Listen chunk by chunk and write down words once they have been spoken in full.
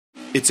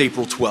It's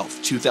April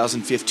 12th,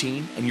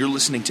 2015, and you're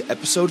listening to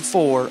episode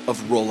 4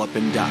 of Roll Up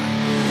and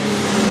Die.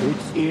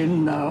 It's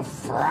in the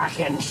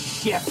fracking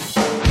ship.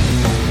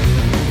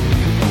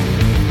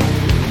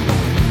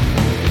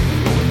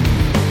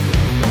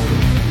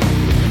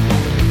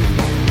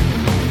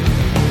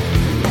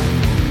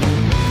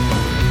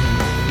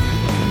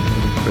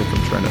 Quick,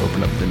 I'm trying to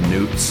open up the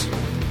notes.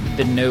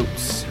 The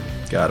notes.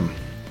 Got him.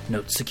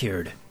 Notes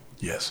secured.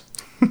 Yes.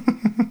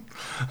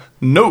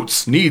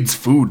 Notes needs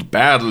food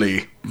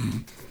badly.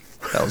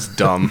 That was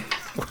dumb.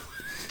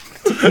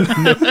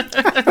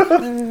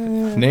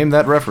 Name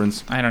that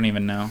reference. I don't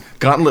even know.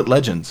 Gauntlet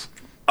Legends.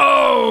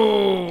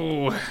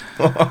 Oh!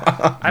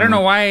 I don't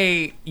know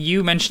why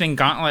you mentioning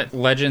Gauntlet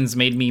Legends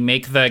made me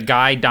make the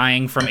guy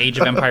dying from Age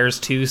of Empires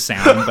 2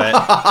 sound, but...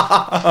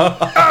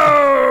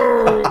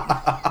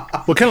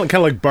 Well, kind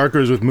of like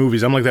Barker's with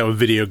movies. I'm like that with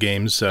video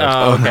games. So okay.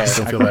 I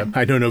don't feel that.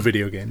 I don't know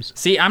video games.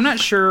 See, I'm not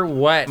sure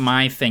what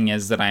my thing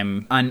is that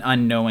I'm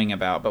unknowing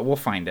about, but we'll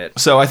find it.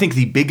 So I think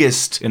the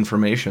biggest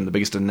information, the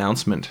biggest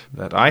announcement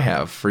that I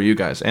have for you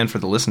guys and for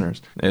the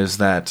listeners is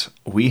that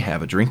we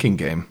have a drinking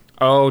game.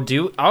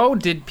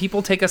 Did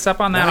people take us up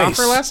on that Nice.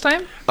 offer last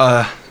time?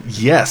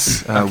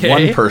 Yes, Okay.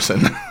 one person.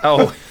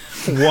 Oh,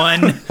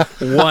 one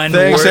Thanks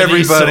worthy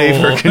everybody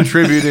soul. for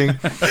contributing.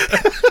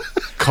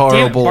 Carl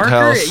Damn, Barker,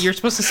 Bolthouse. you're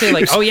supposed to say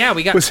like, oh yeah,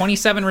 we got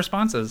 27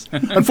 responses.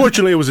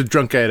 Unfortunately, it was a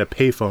drunk guy at a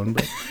payphone.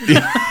 But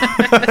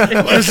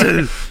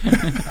listen,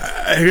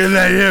 I got an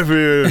idea for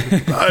your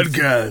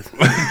podcast.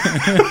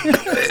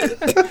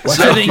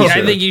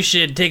 I think you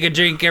should take a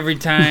drink every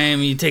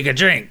time you take a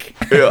drink.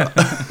 Yeah.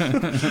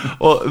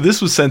 Well,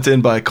 this was sent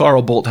in by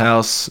Carl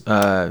Bolthouse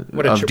of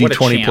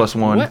D20 champ. plus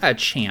 1. What a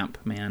champ,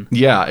 man.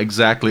 Yeah,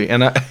 exactly.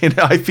 And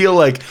I feel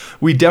like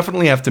we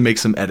definitely have to make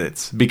some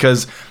edits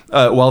because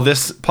while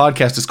this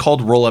podcast is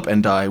called Roll Up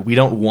and Die, we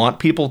don't want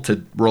people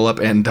to roll up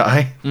and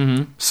die.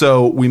 Mm-hmm.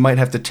 So we might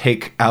have to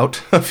take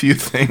out a few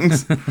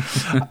things.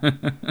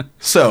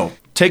 So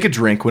take a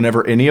drink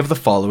whenever any of the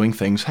following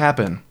things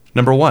happen.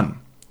 Number 1,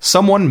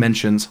 someone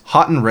mentions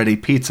hot and ready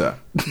pizza.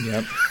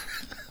 Yep.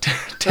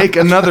 Take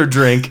another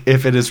drink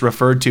if it is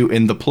referred to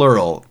in the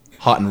plural,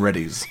 hot and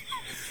readies.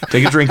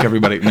 Take a drink,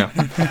 everybody. No.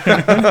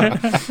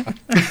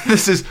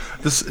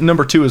 This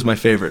number 2 is my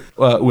favorite.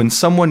 When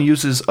someone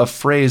uses a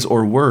phrase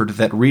or word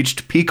that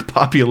reached peak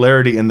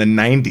popularity in the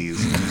 90s.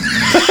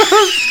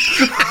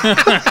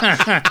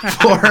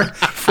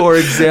 For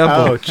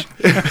example, Ouch.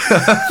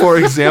 for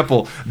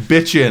example,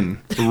 bitchin',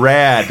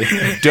 rad,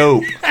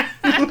 dope.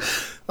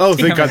 Oh,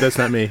 thank God that's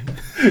not me.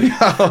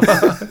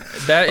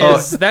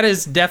 That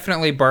is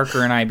definitely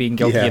Barker and I being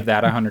guilty Yeah. of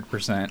that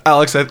 100%.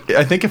 Alex, I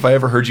think if I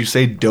ever heard you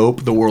say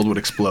dope, the world would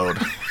explode.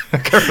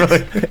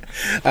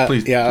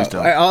 Please don't.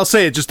 I'll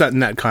say it just not in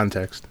that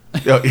context.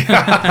 Oh,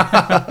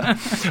 yeah.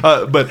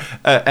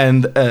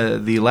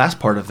 The last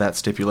part of that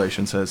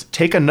stipulation says,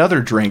 take another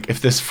drink if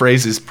this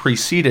phrase is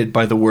preceded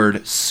by the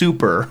word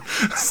super.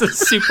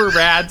 Super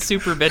rad,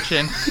 super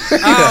bitchin'.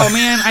 Oh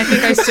man, I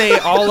think I say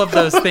all of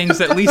those things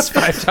at least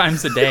 5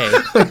 times a day.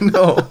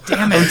 No.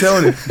 Damn it. I'm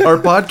telling you, our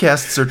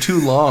podcasts are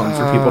too long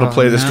for people to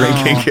play this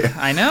drinking game.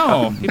 I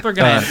know. We're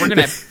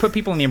gonna put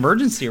people in the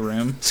emergency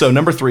room. So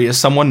number 3 is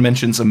someone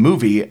mentions a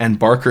movie and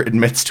Barker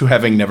admits to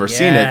having never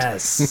seen it.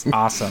 Yes.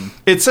 Awesome.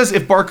 It says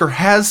if Barker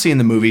has seen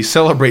the movie,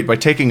 celebrate by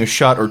taking a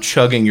shot or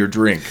chugging your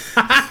drink.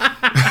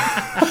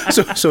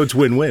 So it's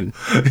win-win.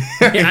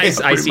 Yeah,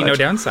 I see no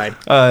downside.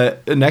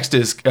 Next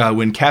is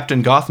when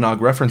Captain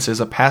Gothnog references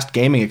a past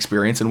gaming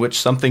experience in which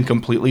something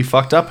completely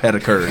fucked up had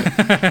occurred.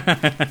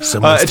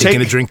 Someone's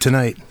taking a drink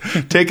tonight.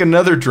 Take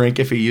another drink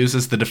if he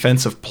uses the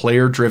defense of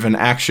player-driven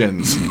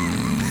actions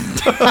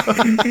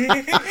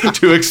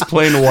to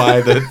explain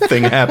why the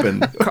thing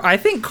happened. I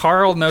think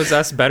Carl knows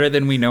us better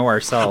than we know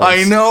ourselves.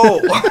 I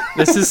know.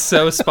 This is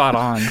so spot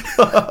on.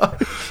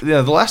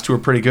 Yeah, the last 2 are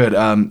pretty good.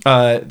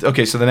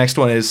 Okay, so the next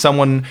one is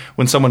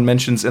when someone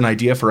mentions an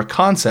idea for a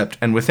concept,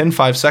 and within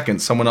 5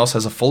 seconds, someone else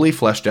has a fully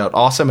fleshed out,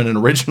 awesome, and an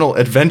original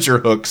adventure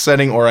hook,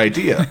 setting, or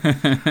idea.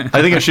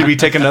 I think it should be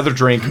take another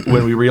drink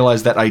when we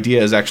realize that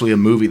idea is actually a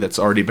movie that's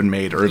already been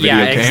made or a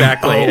video game.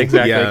 Exactly,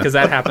 yeah. because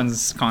that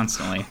happens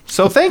constantly.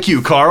 So thank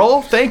you, Carl.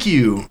 Thank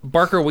you.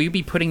 Barker, will you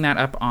be putting that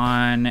up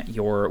on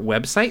your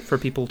website for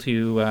people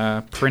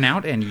to print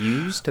out and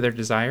use to their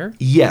desire?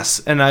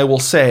 Yes, and I will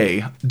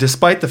say,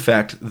 despite the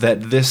fact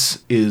that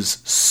this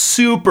is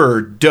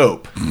super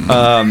dope,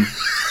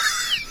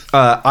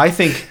 I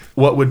think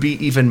what would be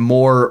even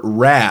more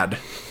rad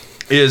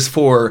is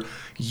for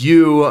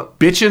you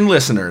bitchin'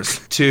 listeners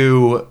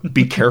to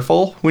be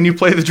careful when you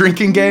play the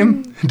drinking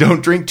game.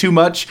 Don't drink too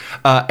much.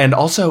 And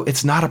also,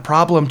 it's not a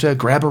problem to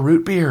grab a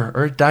root beer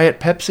or a Diet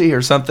Pepsi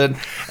or something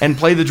and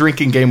play the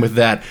drinking game with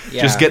that.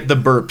 Yeah. Just get the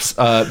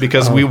burps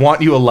because we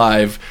want you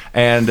alive.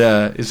 And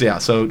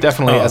so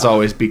definitely, as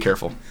always, be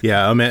careful.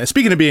 Yeah, oh man.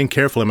 Speaking of being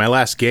careful, in my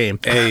last game,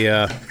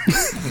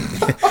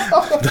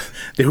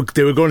 they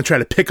were going to try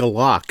to pick a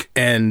lock,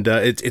 and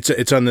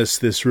it's on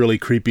this really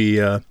creepy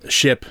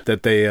ship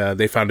that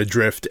they found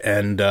adrift,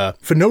 and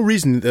for no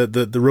reason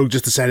the rogue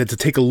just decided to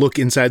take a look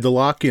inside the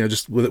lock,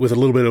 just with a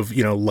little bit of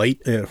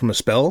light from a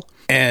spell,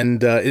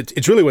 and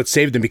it's really what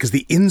saved him, because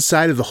the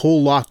inside of the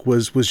whole lock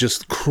was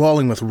just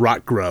crawling with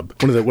rot grub,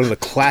 one of the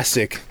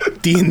classic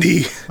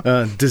D&D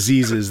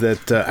diseases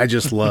that I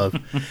just love.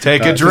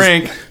 Take a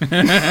drink.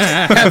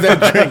 Have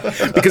that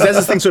drink, because as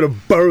this thing sort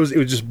of burrows, it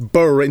would just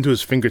burrow right into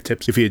his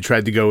fingertips if he had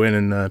tried to go in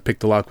and pick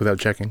the lock without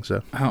checking.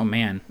 So, oh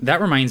man, that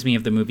reminds me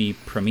of the movie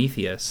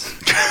Prometheus.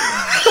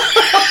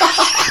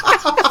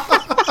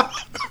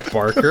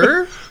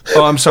 Barker?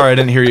 Oh, I'm sorry, I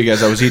didn't hear you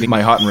guys. I was eating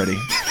my hot and ready.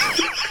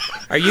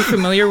 Are you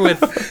familiar with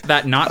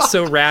that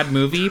not-so-rad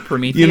movie,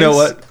 Prometheus? You know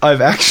what?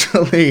 I've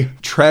actually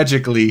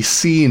tragically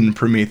seen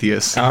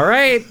Prometheus. All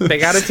right, they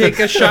got to take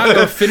a shot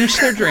or finish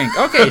their drink.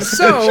 Okay,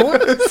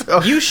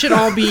 so you should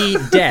all be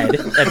dead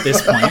at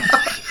this point.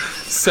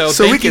 So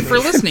thank you for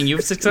listening.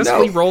 You've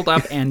successfully rolled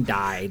up and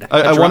died.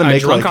 I want to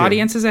make a drunk like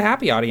audience is a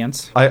happy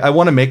audience. I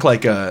want to make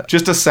like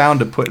just a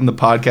sound to put in the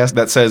podcast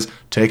that says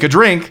 "take a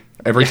drink"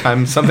 every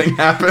time something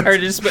happens, or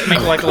just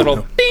make like a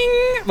little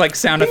ding, like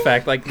sound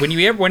effect. Like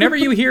whenever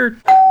you hear,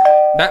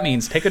 that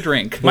means take a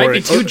drink. Might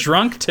be too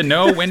drunk to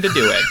know when to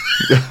do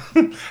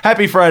it.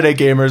 Happy Friday,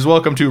 gamers!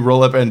 Welcome to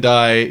Roll Up and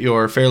Die,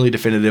 your fairly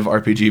definitive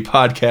RPG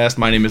podcast.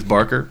 My name is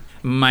Barker.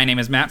 My name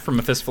is Matt from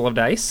A Fistful of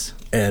Dice.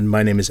 And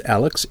my name is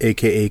Alex,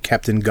 a.k.a.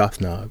 Captain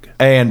Gothnog.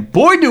 And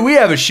boy, do we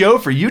have a show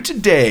for you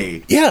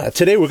today. Yeah,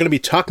 today we're going to be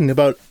talking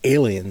about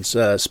aliens,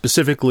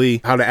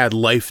 specifically how to add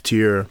life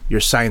to your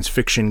science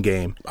fiction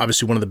game.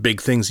 Obviously, one of the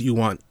big things that you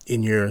want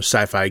in your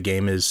sci-fi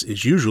game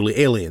is usually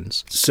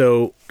aliens.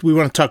 So we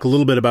want to talk a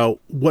little bit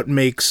about what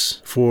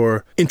makes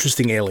for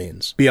interesting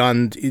aliens.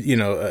 Beyond,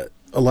 a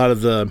lot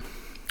of the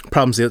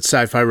problems that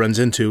sci-fi runs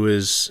into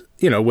is,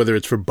 whether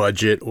it's for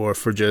budget or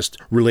for just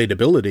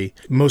relatability,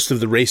 most of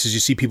the races you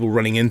see people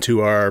running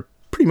into are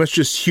pretty much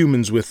just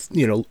humans with,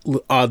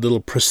 odd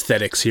little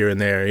prosthetics here and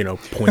there,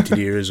 pointed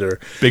ears or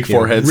big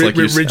foreheads, like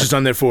ridges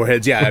on their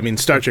foreheads. Yeah, I mean,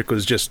 Star Trek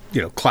was just,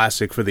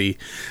 classic for the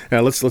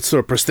let's throw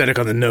a prosthetic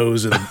on the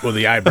nose or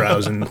the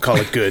eyebrows and call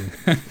it good.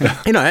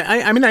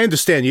 I mean, I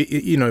understand.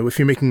 If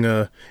you're making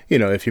a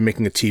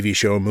TV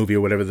show or movie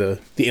or whatever, the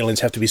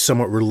aliens have to be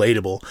somewhat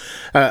relatable.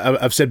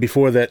 I've said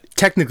before that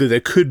technically there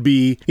could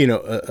be,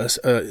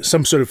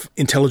 some sort of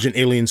intelligent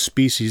alien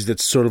species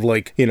that's sort of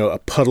like, a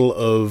puddle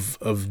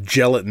of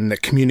gelatin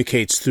that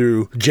communicates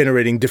through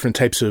generating different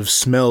types of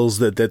smells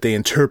that they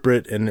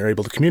interpret and are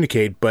able to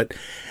communicate, but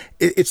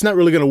it's not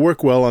really going to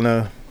work well on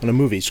a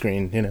movie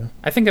screen,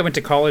 I think I went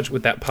to college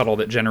with that puddle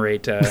that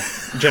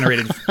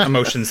generated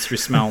emotions through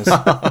smells.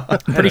 I'm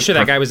pretty sure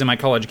that guy was in my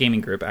college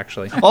gaming group,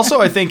 actually. Also,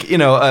 I think,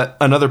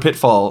 another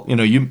pitfall,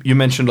 you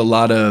mentioned a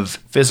lot of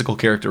physical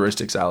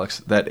characteristics, Alex,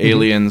 that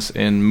aliens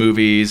in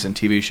movies and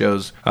TV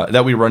shows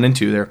that we run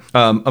into there.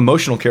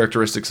 Emotional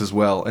characteristics as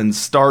well. And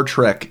Star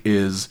Trek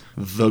is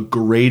the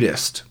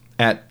greatest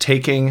at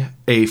taking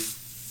a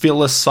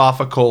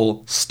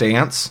philosophical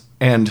stance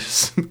and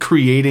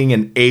creating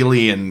an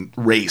alien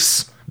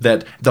race,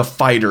 that the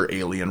fighter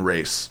alien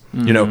race,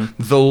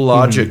 the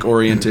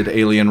logic-oriented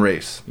alien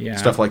race,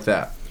 stuff like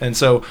that. And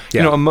so,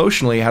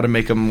 emotionally, how to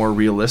make them more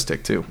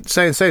realistic, too.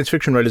 Science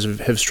fiction writers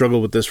have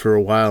struggled with this for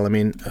a while. I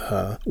mean,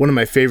 one of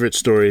my favorite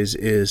stories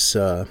is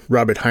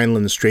Robert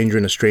Heinlein's Stranger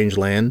in a Strange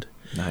Land.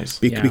 Nice.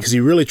 Because he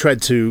really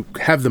tried to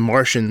have the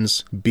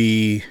Martians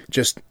be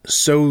just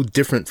so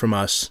different from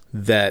us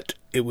that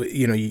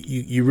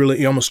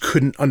you almost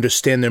couldn't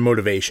understand their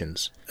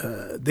motivations.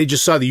 They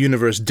just saw the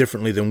universe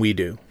differently than we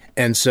do.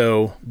 And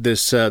so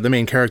the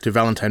main character,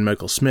 Valentine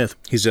Michael Smith,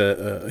 he's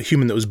a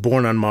human that was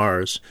born on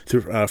Mars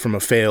from a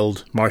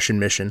failed Martian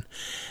mission.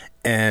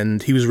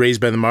 And he was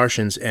raised by the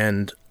Martians,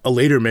 and a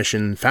later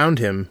mission found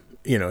him,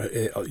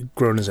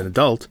 grown as an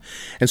adult.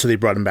 And so they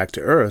brought him back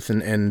to Earth.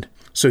 And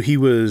so he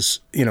was,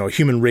 a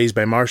human raised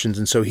by Martians,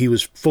 and so he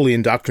was fully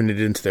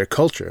indoctrinated into their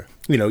culture.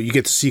 You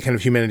get to see kind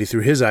of humanity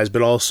through his eyes,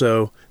 but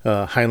also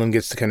Heinlein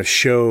gets to kind of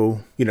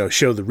show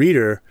the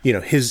reader,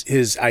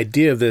 his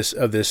idea of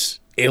this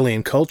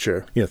alien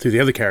culture, through the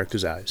other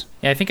character's eyes.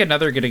 Yeah, I think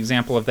another good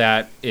example of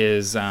that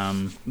is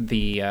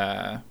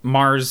the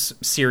Mars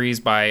series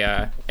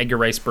by Edgar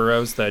Rice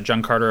Burroughs, the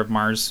John Carter of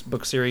Mars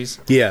book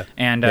series. Yeah.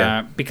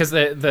 And because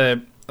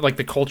the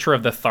culture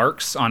of the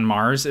Tharks on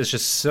Mars is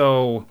just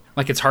so,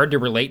 it's hard to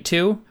relate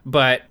to,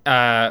 but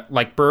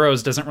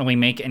Burroughs doesn't really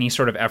make any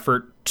sort of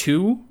effort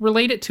to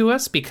relate it to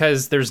us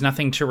because there's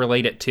nothing to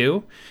relate it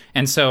to.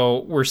 And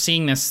so we're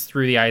seeing this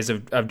through the eyes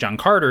of John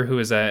Carter, who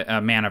is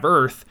a man of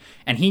Earth,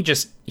 and he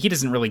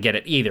doesn't really get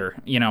it either.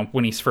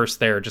 When he's first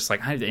there, just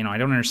like, I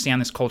don't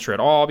understand this culture at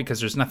all because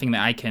there's nothing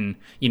that I can,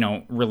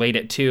 relate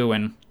it to.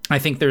 And I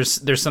think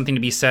there's something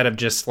to be said of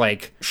just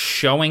like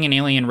showing an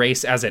alien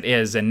race as it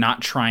is and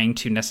not trying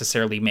to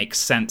necessarily make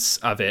sense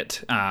of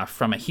it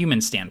from a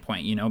human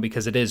standpoint,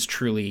 because it is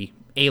truly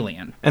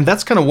alien. And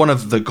that's kind of one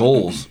of the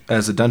goals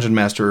as a dungeon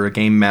master or a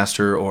game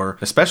master, or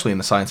especially in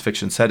a science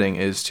fiction setting,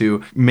 is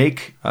to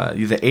make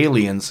the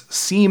aliens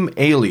seem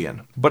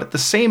alien. But at the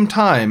same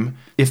time,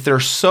 if they're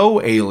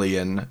so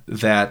alien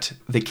that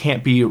they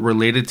can't be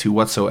related to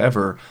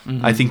whatsoever,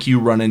 I think you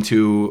run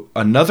into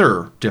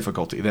another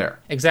difficulty there.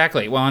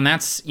 Exactly. Well, and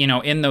that's,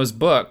 in those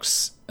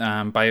books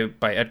by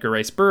Edgar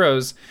Rice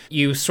Burroughs,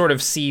 you sort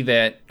of see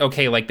that,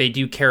 okay, like they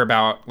do care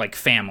about like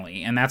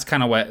family. And that's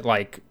kind of what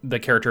like the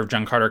character of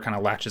John Carter kind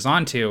of latches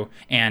onto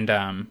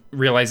and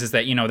realizes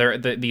that,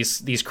 they're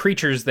these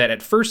creatures that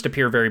at first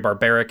appear very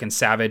barbaric and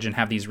savage and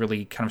have these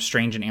really kind of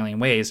strange and alien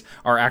ways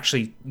are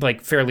actually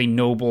like fairly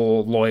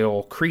noble,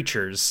 loyal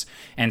creatures.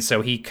 And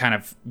so he kind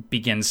of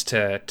begins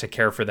to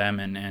care for them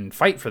and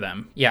fight for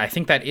them. Yeah, I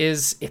think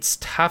it's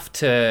tough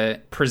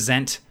to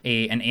present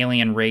an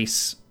alien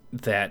race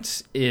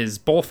that is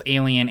both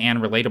alien and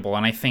relatable,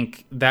 and I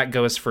think that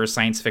goes for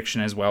science fiction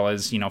as well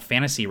as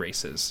fantasy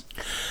races.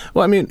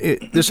 Well, I mean,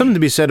 there's something to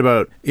be said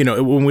about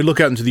when we look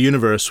out into the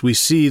universe, we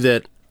see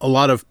that a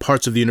lot of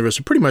parts of the universe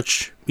are pretty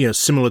much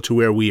similar to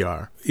where we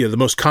are. The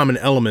most common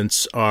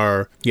elements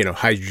are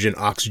hydrogen,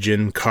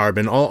 oxygen,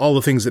 carbon, all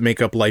the things that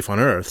make up life on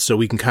Earth. So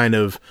we can kind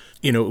of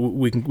we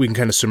can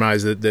kind of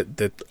surmise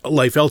that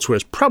life elsewhere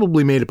is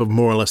probably made up of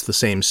more or less the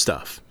same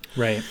stuff.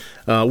 Right.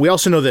 We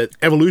also know that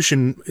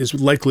evolution is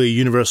likely a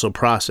universal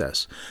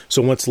process. So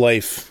once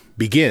life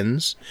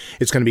begins,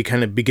 it's going to be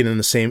kind of begin in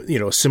the same,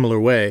 a similar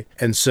way.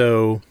 And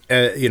so,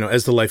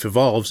 as the life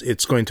evolves,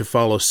 it's going to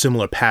follow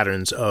similar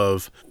patterns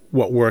of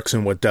what works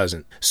and what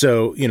doesn't.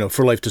 So,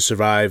 for life to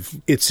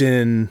survive, it's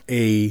in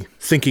a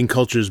thinking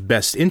culture's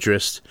best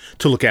interest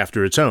to look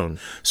after its own.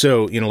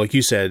 So, like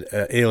you said,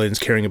 aliens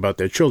caring about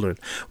their children.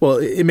 Well,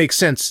 it makes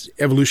sense,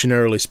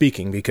 evolutionarily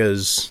speaking,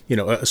 because,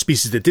 a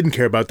species that didn't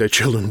care about their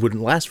children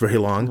wouldn't last very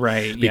long.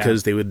 Right.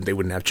 Because they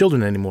wouldn't have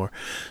children anymore.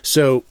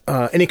 So,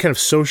 any kind of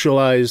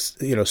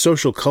socialized,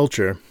 social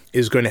culture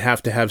is going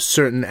to have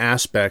certain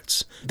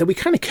aspects that we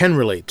kind of can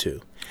relate to.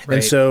 Right.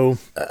 And so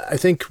I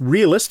think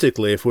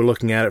realistically, if we're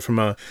looking at it from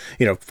a,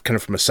 kind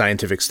of from a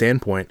scientific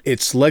standpoint,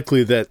 it's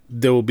likely that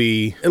there will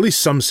be at least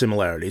some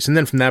similarities. And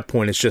then from that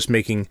point, it's just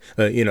making,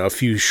 a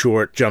few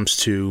short jumps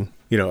to,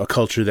 a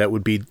culture that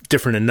would be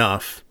different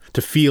enough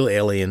to feel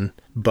alien,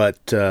 but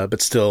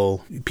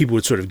still people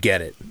would sort of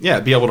get it. Yeah,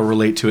 be able to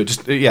relate to it.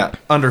 Just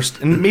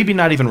and maybe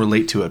not even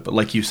relate to it, but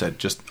like you said,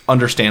 just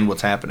understand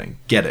what's happening,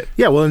 get it.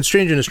 Yeah, well, in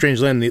Stranger in a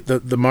Strange Land,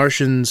 the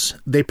Martians,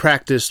 they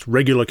practiced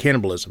regular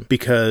cannibalism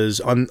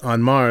because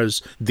on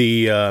Mars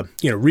the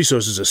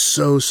resources are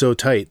so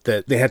tight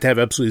that they had to have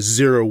absolutely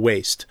zero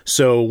waste.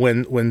 So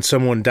when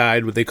someone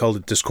died, what they called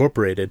it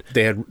discorporated,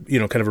 they had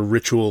kind of a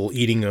ritual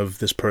eating of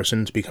this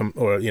person to become,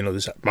 or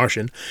this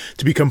Martian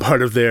to become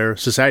part of their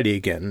society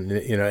again.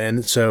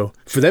 And so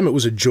for them, it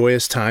was a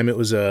joyous time. It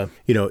was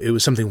it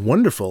was something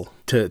wonderful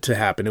to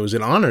happen. It was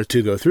an honor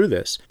to go through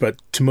this.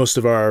 But to most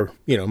of our,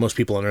 most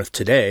people on Earth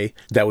today,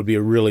 that would be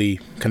a really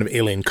kind of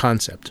alien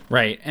concept.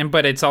 Right.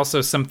 But it's also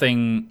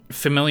something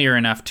familiar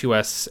enough to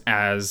us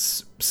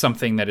as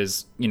something that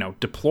is,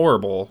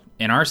 deplorable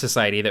in our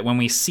society that when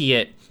we see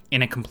it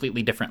in a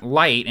completely different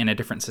light in a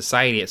different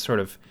society, it sort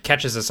of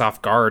catches us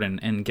off guard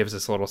and gives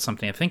us a little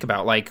something to think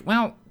about. Like,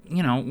 well,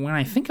 when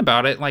I think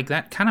about it, like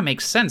that kind of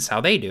makes sense how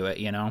they do it,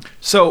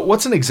 So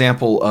what's an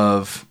example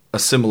of a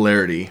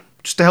similarity,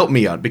 just to help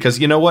me out? Because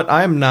you know what?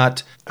 I'm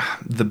not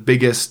the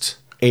biggest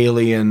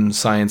alien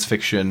science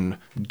fiction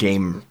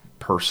game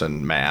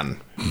person, man.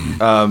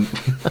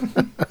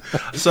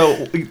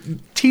 So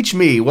teach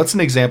me, what's an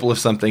example of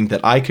something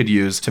that I could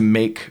use to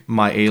make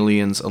my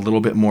aliens a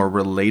little bit more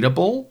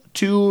relatable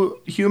to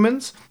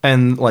humans,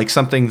 and like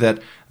something that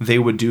they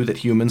would do that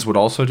humans would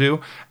also do?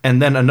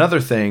 And then another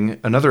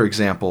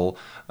example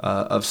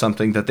of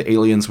something that the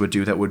aliens would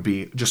do that would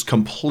be just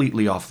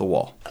completely off the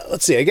wall.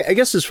 Let's see, I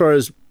guess as far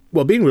as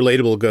being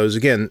relatable goes,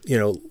 again,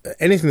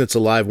 anything that's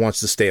alive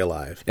wants to stay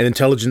alive. An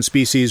intelligent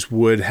species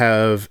would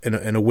have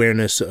an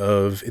awareness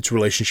of its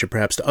relationship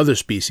perhaps to other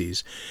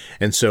species.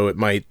 And so it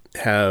might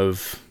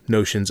have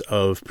notions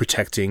of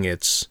protecting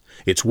its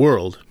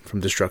world from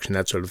destruction,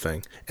 that sort of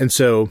thing. And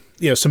so,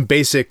 some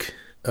basic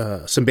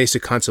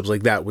concepts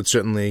like that would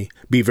certainly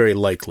be very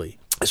likely.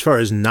 As far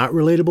as not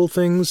relatable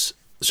things,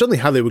 certainly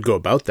how they would go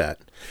about that,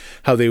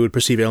 how they would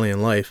perceive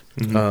alien life,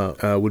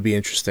 would be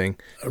interesting.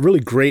 A really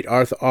great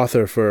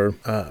author for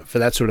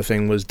that sort of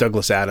thing was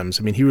Douglas Adams.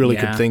 I mean, he really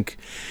could think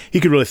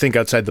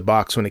outside the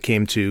box when it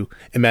came to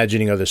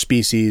imagining other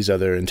species,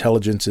 other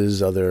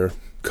intelligences, other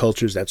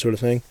cultures, that sort of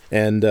thing.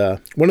 And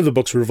one of the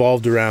books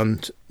revolved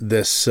around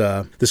this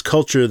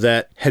culture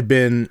that had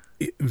been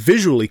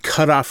visually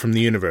cut off from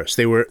the universe.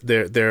 They were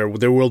their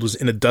world was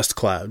in a dust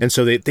cloud, and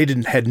so they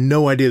had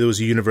no idea there was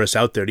a universe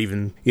out there to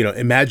even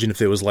imagine if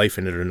there was life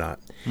in it or not.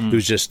 It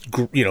was just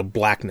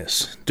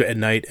blackness at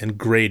night and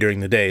gray during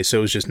the day, so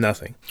it was just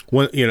nothing.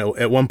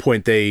 At one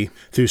point, they,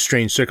 through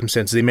strange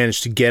circumstances, they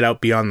managed to get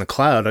out beyond the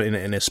cloud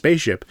in a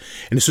spaceship,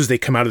 and as soon as they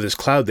come out of this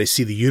cloud, they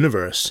see the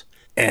universe,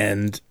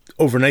 and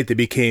overnight they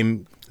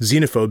became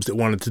xenophobes that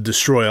wanted to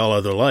destroy all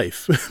other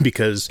life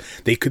because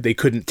they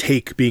couldn't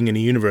take being in a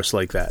universe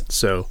like that.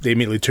 So they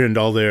immediately turned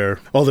all their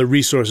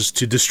resources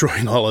to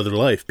destroying all other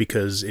life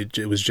because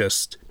it was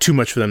just too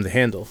much for them to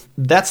handle.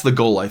 That's the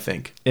goal, I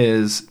think,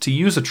 is to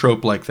use a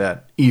trope like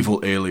that,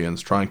 evil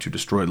aliens trying to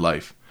destroy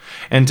life,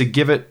 and to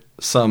give it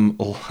some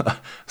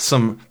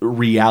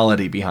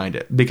reality behind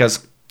it.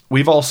 Because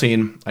we've all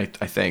seen, I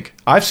think,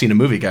 I've seen a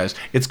movie, guys.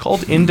 It's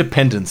called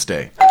Independence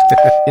Day.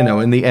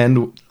 In the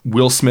end,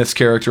 Will Smith's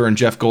character and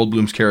Jeff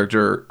Goldblum's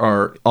character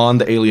are on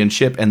the alien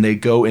ship, and they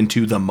go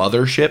into the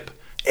mothership.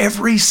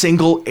 Every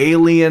single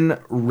alien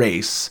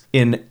race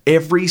in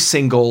every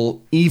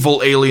single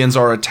evil aliens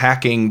are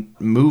attacking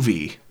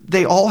movie,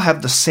 they all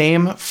have the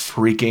same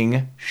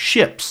freaking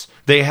ships.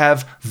 They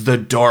have the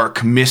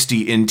dark,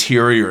 misty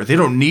interior. They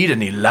don't need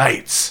any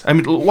lights. I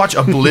mean, watch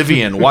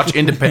Oblivion, watch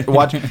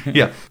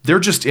they're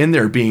just in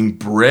there being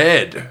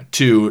bred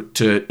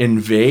to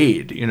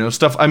invade,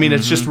 stuff. I mean,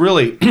 It's just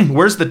really,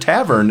 where's the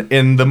tavern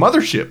in the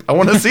mothership? I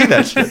want to see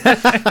that shit.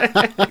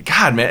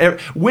 God, man,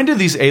 when do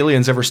these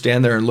aliens ever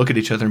stand there and look at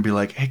each other and be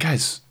like, hey,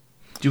 guys,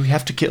 do we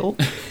have to kill?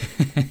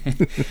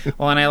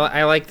 Well, and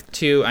I like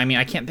to,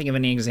 I can't think of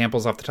any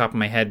examples off the top of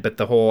my head, but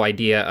the whole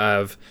idea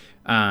of,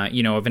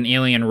 if an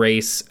alien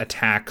race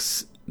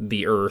attacks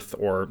the Earth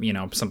or,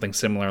 something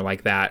similar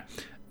like that,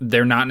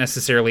 they're not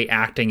necessarily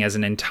acting as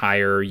an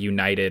entire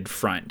united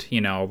front.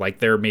 Like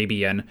there may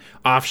be an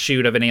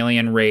offshoot of an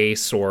alien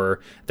race, or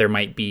there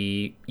might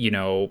be,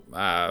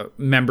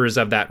 members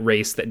of that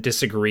race that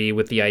disagree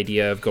with the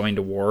idea of going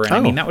to war.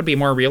 And that would be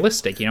more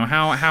realistic.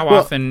 How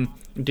often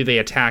do they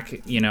attack,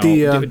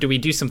 do we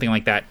do something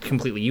like that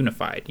completely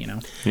unified,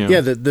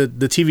 Yeah,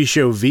 the TV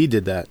show V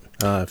did that.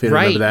 If you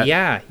remember that.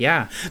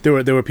 Yeah. There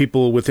were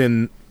people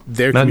within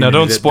their community. Now,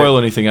 don't spoil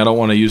anything. I don't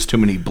want to use too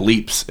many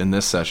bleeps in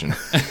this session.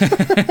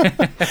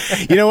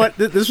 You know what?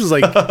 This was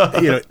like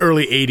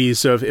early 80s,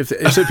 so if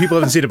people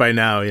haven't seen it by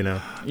now,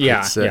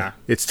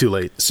 it's too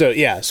late. So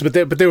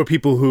but there were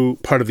people who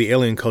part of the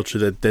alien culture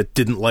that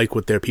didn't like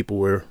what their people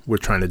were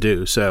trying to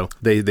do. So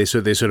they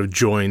sort of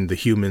joined the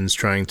humans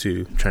trying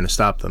to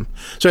stop them.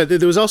 So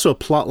there was also a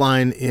plot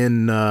line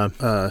in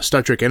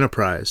Star Trek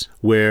Enterprise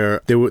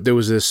where there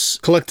was this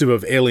collective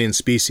of alien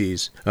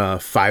species,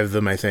 5 of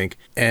them, I think,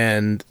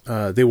 and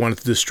they wanted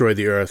to destroy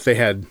the Earth. They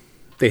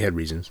had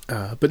reasons,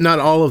 but not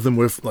all of them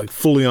were like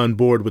fully on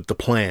board with the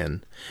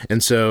plan,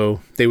 and so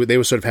they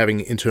were sort of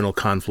having internal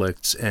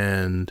conflicts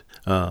and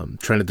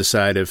trying to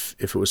decide if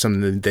it was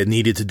something that they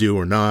needed to do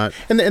or not.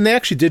 And they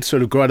actually did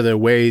sort of go out of their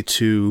way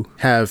to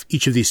have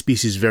each of these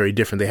species very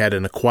different. They had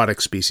an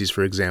aquatic species,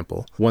 for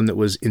example, one that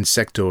was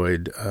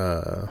insectoid.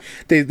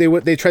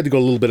 They tried to go a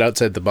little bit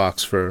outside the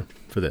box for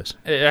this.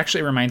 It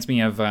actually reminds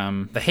me of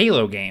the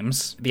Halo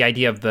games. The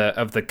idea of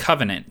the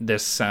Covenant.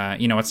 This,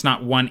 it's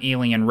not one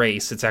alien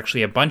race. It's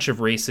actually a bunch of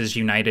races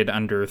united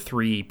under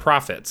 3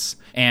 prophets.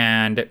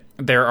 And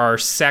there are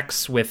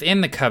sects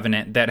within the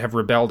Covenant that have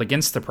rebelled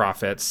against the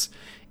prophets.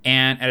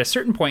 And at a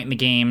certain point in the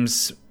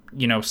games,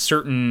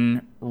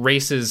 certain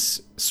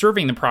races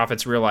serving the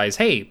prophets realize,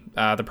 hey,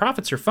 the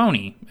prophets are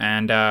phony,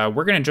 and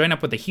we're going to join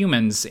up with the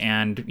humans,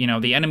 and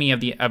the enemy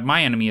of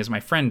my enemy is my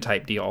friend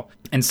type deal.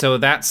 And so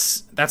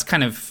that's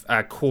kind of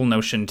a cool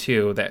notion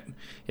too, that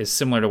is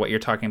similar to what you're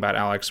talking about,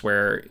 Alex,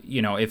 where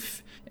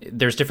if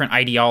there's different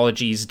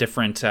ideologies,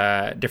 different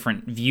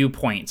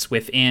viewpoints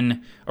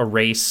within a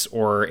race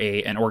or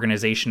an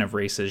organization of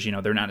races,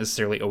 they're not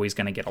necessarily always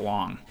going to get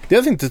along. The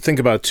other thing to think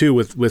about too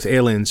with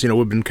aliens,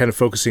 we've been kind of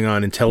focusing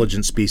on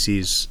intelligent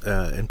species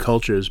and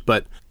cultures,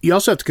 but you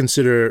also have to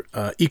consider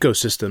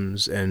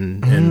ecosystems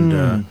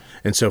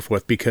and so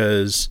forth,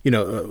 because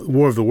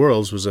War of the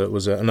Worlds was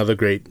another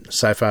great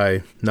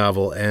sci-fi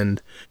novel, and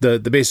the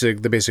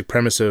basic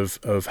premise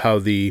of how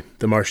the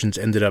Martians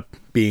ended up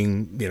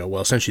being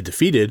essentially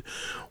defeated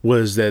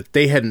was that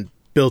they hadn't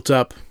built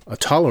up a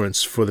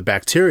tolerance for the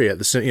bacteria,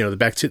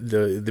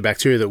 the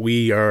bacteria that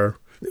we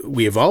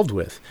evolved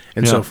with,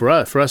 and so for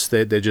us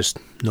they're just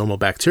normal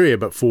bacteria,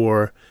 but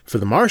for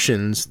the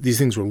Martians these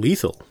things were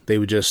lethal.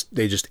 They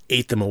just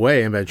ate them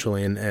away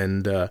eventually,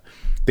 and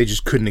they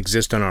just couldn't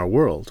exist on our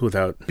world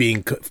without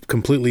being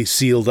completely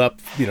sealed up,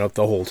 the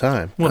whole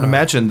time. Well,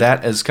 imagine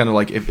that as kind of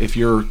like if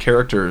your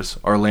characters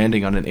are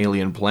landing on an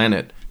alien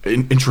planet,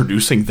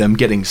 introducing them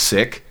getting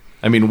sick.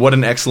 I mean, what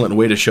an excellent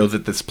way to show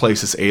that this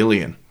place is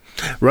alien.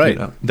 Right.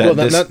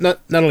 Not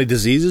only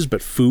diseases,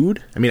 but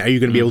food. I mean, are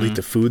you going to be able to eat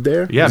the food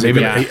there? Yeah,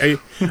 maybe. Are you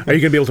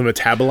going to be able to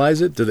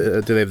metabolize it? Do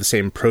they have the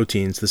same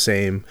proteins, the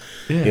same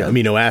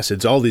amino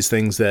acids, all these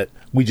things that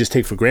we just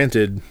take for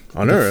granted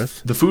on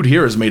Earth? The food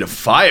here is made of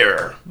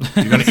fire.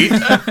 You're going to eat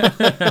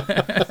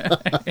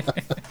that?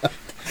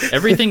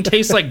 Everything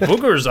tastes like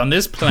boogers on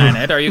this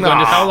planet.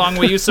 How long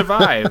will you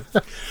survive?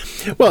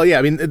 Well, yeah,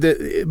 I mean,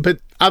 but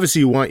obviously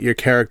you want your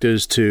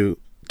characters to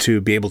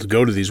be able to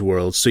go to these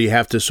worlds, so you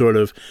have to sort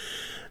of,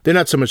 they're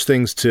not so much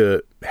things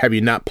to have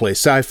you not play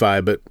sci-fi,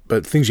 but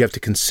things you have to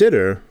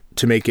consider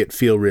to make it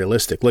feel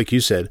realistic. Like you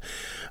said,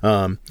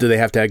 do they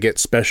have to get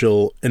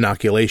special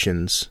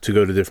inoculations to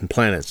go to different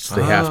planets?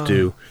 They have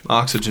to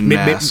oxygen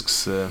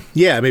masks.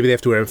 maybe they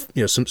have to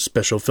wear some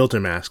special filter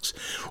masks,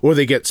 or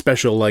they get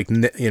special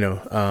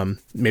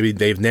maybe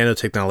they have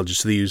nanotechnology,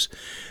 so they use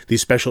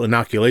these special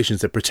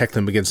inoculations that protect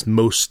them against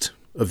most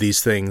of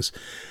these things,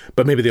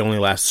 but maybe they only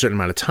last a certain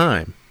amount of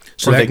time.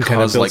 So Or that they can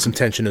kind of cause, build like- some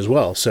tension as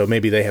well. So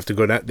maybe they have to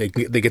go down. They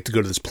get to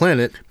go to this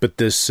planet, but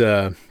these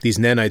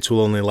nanites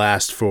will only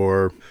last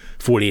for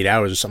 48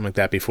 hours or something like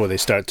that before they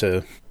start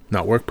to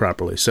not work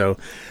properly. So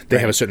they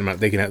have a certain amount.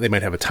 They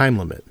might have a time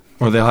limit.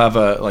 Or they'll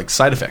have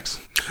side effects.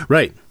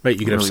 Right. You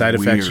could have Really side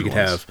effects. You weird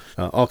could ones.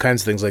 have all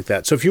kinds of things like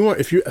that. So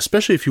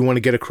especially if you want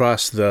to get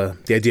across the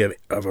idea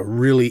of a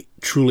really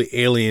truly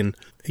alien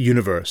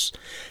universe,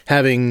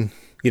 having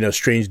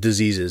strange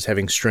diseases,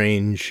 having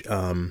strange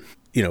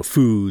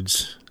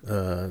foods,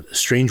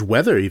 strange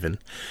weather, even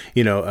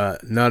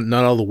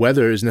not all the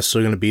weather is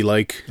necessarily going to be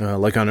like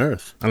on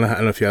Earth. I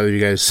don't know if either of you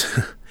guys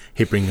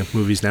hate bringing up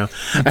movies now.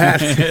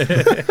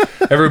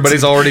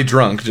 Everybody's already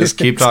drunk. Just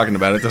keep talking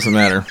about it. Doesn't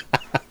matter.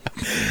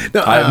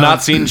 No, I have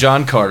not seen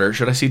John Carter.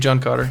 Should I see John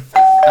Carter?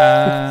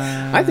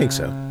 I think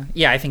so.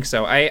 Yeah, I think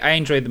so. I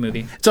enjoyed the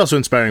movie. It's also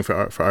inspiring for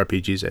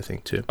RPGs, I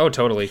think, too. Oh,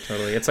 totally.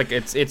 It's like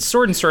it's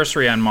sword and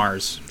sorcery on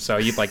Mars, so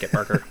you'd like it,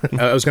 Parker.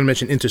 I was going to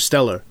mention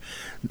Interstellar.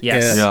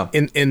 Yes. Yeah.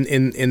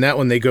 In that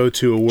one, they go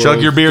to a world.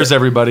 Chug your beers,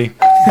 everybody.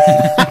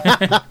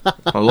 I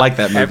like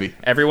that movie.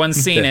 Everyone's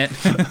seen it.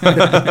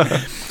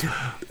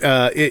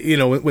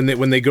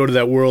 When they go to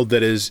that world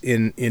that is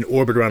in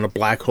orbit around a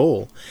black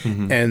hole,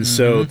 and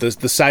so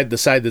the side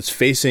that's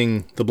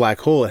facing the black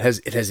hole, it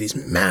has these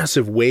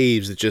massive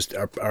waves that just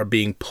are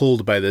being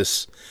pulled by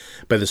this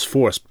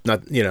force.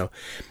 Not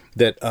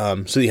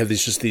that so you have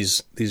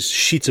these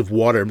sheets of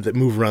water that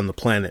move around the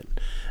planet.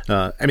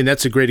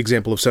 That's a great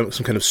example of some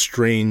kind of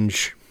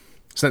strange.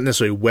 It's not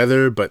necessarily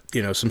weather, but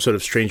some sort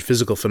of strange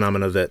physical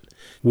phenomena that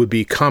would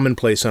be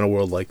commonplace on a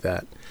world like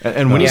that.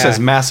 And when he Yeah. says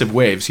massive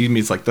waves, he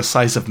means like the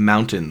size of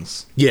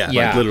mountains. Yeah,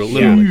 Yeah.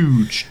 literally.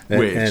 Huge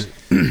waves.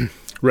 And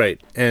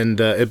right, and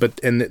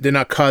they're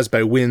not caused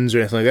by winds or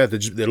anything like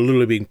that. They're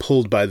literally being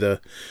pulled by the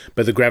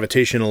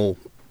gravitational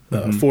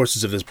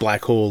forces of this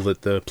black hole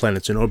that the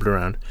planet's in orbit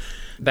around.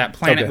 That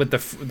planet Okay.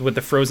 with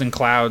the frozen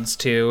clouds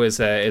too is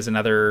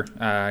another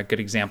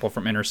good example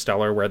from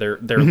Interstellar, where they're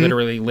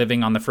literally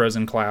living on the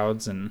frozen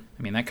clouds, and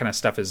that kind of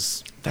stuff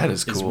is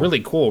cool.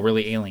 really cool,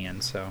 really alien.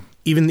 So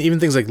Even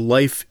things like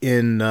life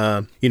in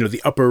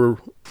the upper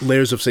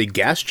layers of, say,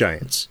 gas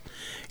giants.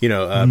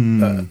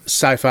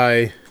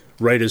 Sci-fi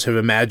writers have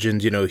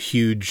imagined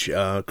huge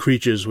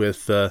creatures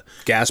with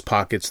gas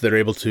pockets that are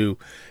able to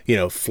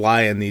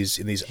fly in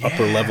these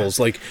upper levels.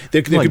 Like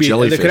there Like could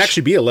jellyfish.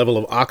 actually be a level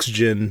of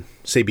oxygen,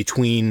 say,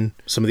 between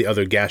some of the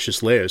other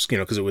gaseous layers.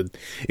 Because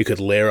it could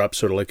layer up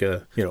sort of like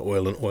a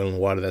oil and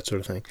water, that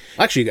sort of thing.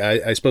 Actually,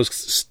 I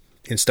suppose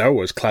in Star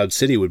Wars, Cloud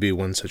City would be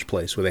one such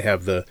place where they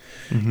have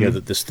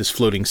this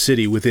floating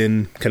city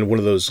within kind of one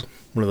of those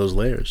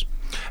layers.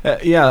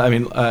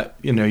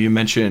 You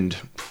mentioned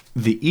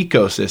the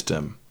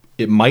ecosystem.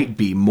 It might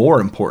be more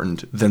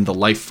important than the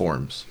life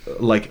forms.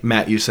 Like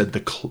Matt, you said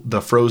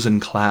the frozen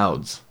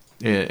clouds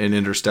in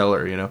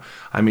Interstellar.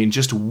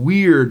 Just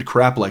weird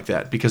crap like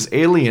that. Because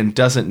alien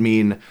doesn't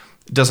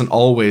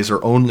always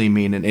or only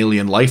mean an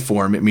alien life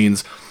form. It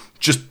means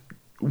just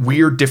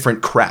weird,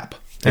 different crap.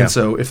 Yeah. And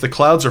so if the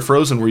clouds are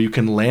frozen where you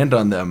can land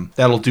on them,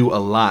 that'll do a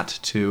lot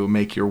to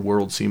make your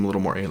world seem a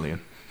little more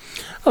alien.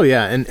 Oh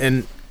yeah,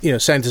 and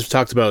scientists have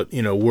talked about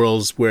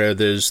worlds where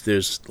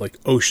there's like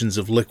oceans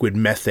of liquid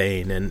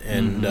methane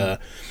and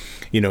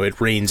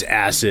it rains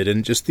acid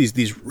and just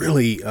these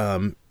really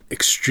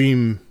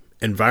extreme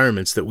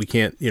environments that we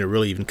can't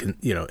really even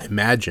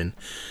imagine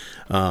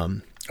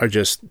are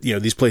just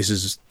these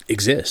places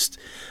exist.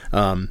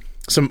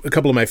 A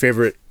couple of my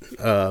favorite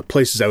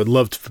places I would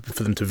love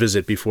for them to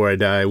visit before I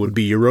die would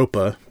be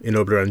Europa in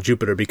orbit around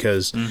Jupiter,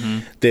 because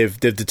they've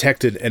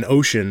detected an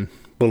ocean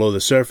below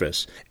the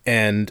surface,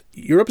 and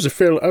Europa is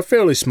a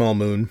fairly small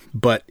moon,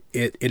 but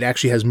it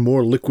actually has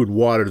more liquid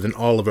water than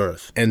all of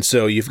Earth, and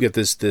so you've got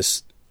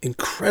this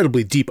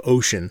incredibly deep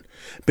ocean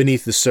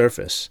beneath the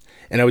surface.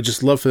 And I would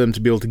just love for them to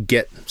be able to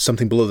get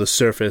something below the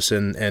surface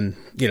and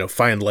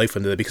find life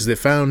under there, because they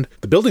found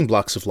the building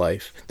blocks of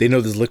life. They know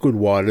there's liquid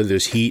water,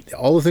 there's heat,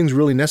 all the things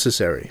really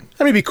necessary.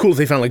 I mean, it'd be cool if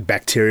they found like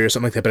bacteria or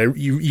something like that, but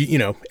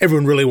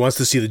everyone really wants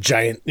to see the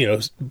giant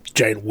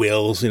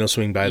whales,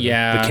 swimming by the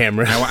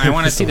camera. I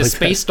want to see the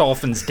space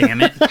dolphins, damn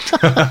it.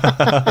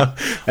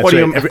 That's What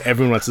do right.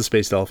 Everyone wants the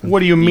space dolphin. What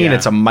do you mean Yeah.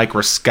 it's a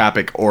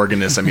microscopic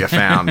organism you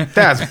found?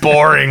 That's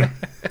boring.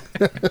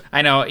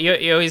 I know.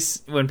 You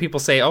always, when people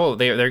say, "Oh,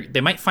 they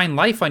might find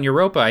life on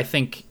Europa," I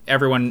think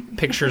everyone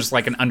pictures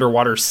like an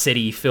underwater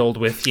city filled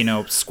with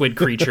squid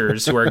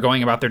creatures who are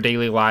going about their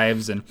daily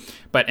lives,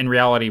 but in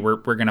reality, we're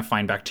going to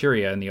find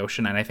bacteria in the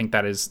ocean, and I think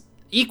that is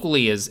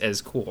equally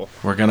as cool.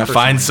 We're gonna Personally,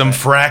 find some but-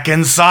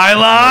 fracking We're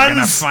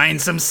gonna Cylons.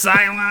 find some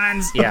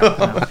Cylons. Yeah.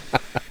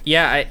 No.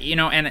 Yeah,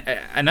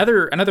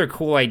 another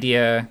cool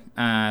idea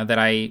that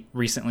I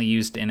recently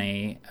used in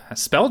a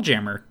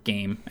Spelljammer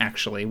game,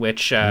 actually,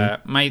 which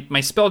my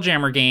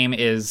Spelljammer game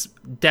is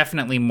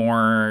definitely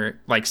more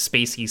like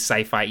spacey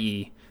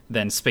sci-fi-y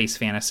than space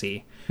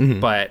fantasy.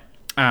 But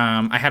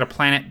I had a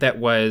planet that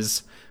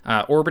was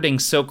orbiting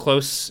so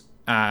close,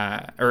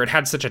 or it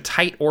had such a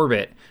tight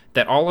orbit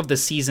that all of the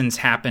seasons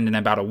happened in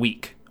about a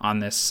week on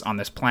this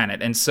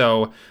planet. And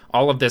so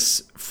all of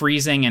this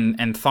freezing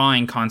and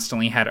thawing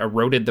constantly had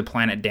eroded the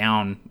planet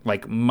down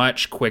like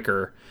much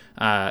quicker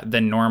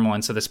than normal.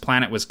 And so this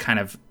planet was kind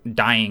of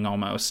dying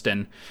almost.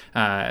 And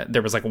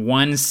there was like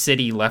one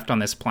city left on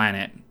this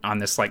planet, on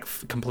this like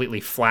completely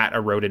flat,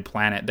 eroded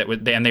planet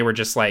and they were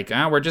just like,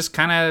 we're just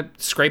kind of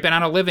scraping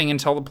out a living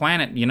until the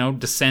planet,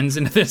 descends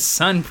into the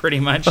sun pretty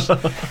much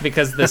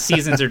because the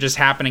seasons are just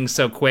happening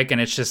so quick. And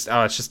it's just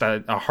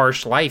a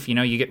harsh life.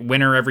 You get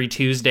winter every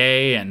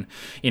Tuesday and,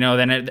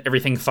 then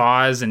everything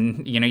thaws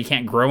and, you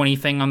can't grow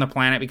anything on the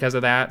planet because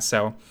of that.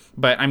 So,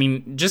 but I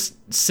mean, just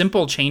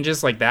simple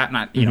changes like that,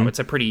 not, it's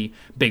a pretty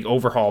big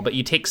overhaul, but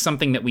you take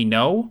something that we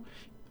know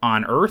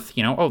on Earth,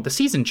 the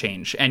season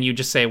change, and you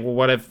just say, well,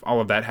 what if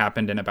all of that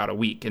happened in about a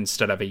week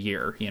instead of a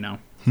year,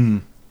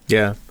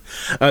 Yeah.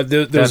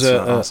 There's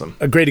awesome.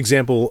 A great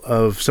example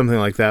of something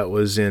like that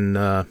was in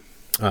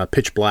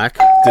Pitch Black.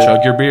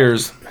 Chug your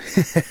beers.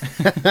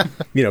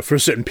 For a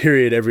certain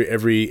period,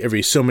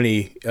 every so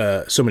many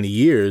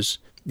years,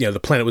 the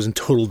planet was in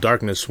total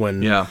darkness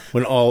when I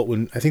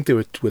think there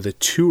were the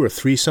 2 or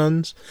 3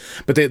 suns,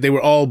 but they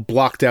were all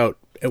blocked out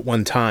at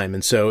one time,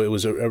 and so it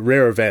was a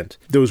rare event.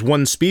 There was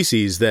one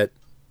species that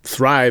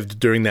thrived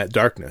during that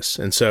darkness,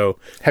 and so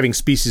having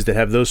species that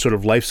have those sort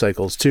of life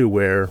cycles too,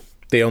 where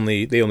they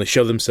only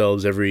show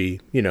themselves every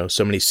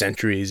so many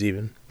centuries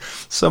even.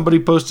 Somebody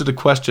posted a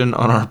question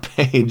on our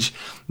page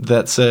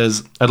that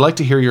says, I'd like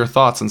to hear your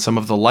thoughts on some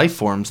of the life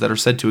forms that are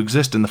said to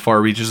exist in the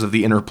far reaches of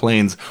the inner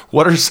planes.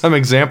 What are some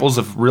examples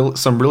of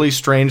some really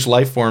strange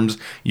life forms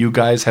you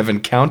guys have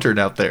encountered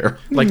out there?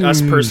 Like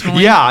us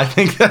personally? Yeah, I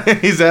think that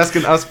he's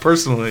asking us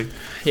personally.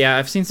 Yeah,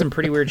 I've seen some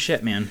pretty weird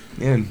shit, man.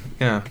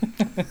 Yeah.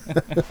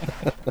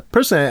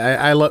 Personally,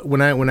 I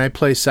when I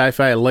play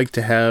sci-fi, I like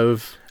to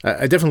have.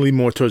 I definitely lean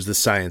more towards the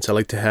science. I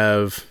like to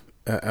have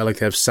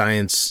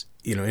science,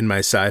 in my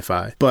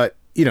sci-fi. But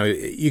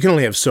you can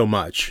only have so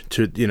much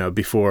to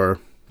before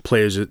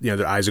players,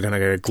 their eyes are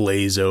gonna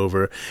glaze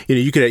over.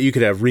 You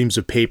could have reams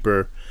of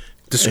paper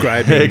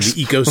describing the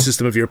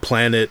ecosystem of your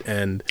planet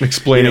and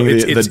explaining the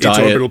diet, its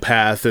orbital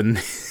path, and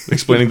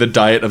explaining the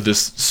diet of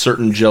this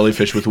certain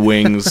jellyfish with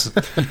wings.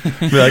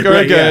 Be like, all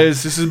right,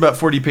 guys, this is about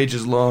 40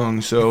 pages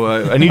long, so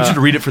I need you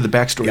to read it for the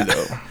backstory,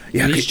 though.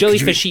 Yeah, these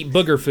jellyfish eat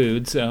booger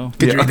food, so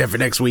could you read that for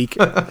next week?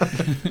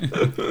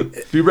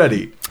 Be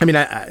ready. I mean,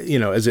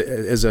 as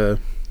a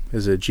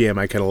GM,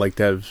 I kind of like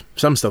to have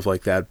some stuff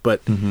like that,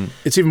 but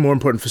it's even more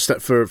important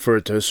for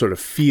it to sort of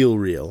feel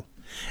real.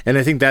 And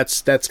I think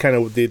that's kind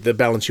of the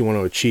balance you want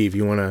to achieve.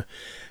 You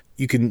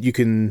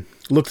can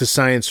look to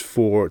science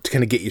to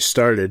kind of get you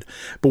started,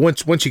 but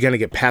once you kind of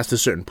get past a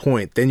certain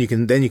point, then you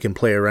can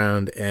play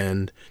around,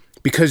 and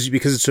because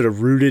it's sort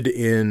of rooted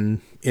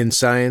in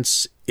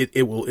science,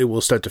 it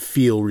will start to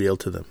feel real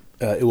to them.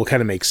 It will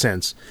kind of make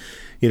sense.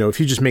 If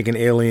you just make an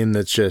alien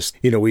that's just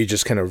where you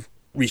just kind of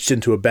reached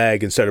into a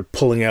bag and started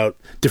pulling out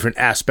different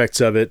aspects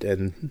of it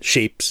and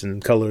shapes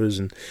and colors,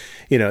 and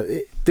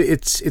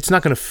it's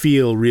not going to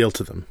feel real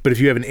to them. But if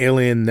you have an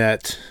alien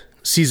that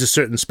sees a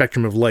certain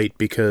spectrum of light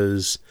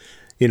because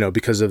of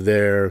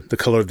the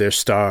color of their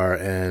star,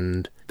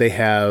 and they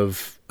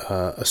have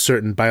a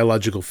certain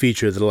biological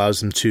feature that allows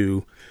them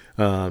to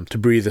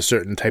breathe a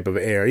certain type of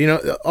air,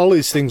 all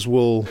these things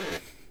will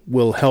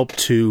help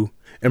to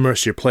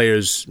immerse your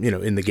players,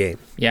 in the game.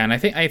 Yeah, and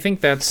I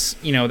think that's,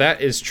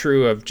 that is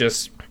true of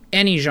just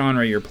any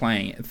genre you're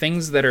playing.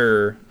 Things that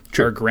are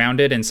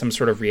grounded in some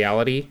sort of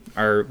reality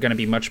are going to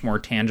be much more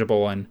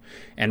tangible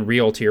and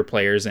real to your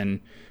players. And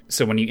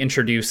so when you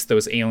introduce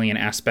those alien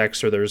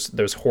aspects, or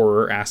those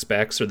horror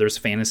aspects, or those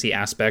fantasy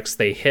aspects,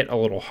 they hit a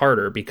little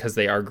harder because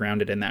they are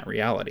grounded in that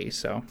reality.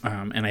 So,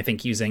 and I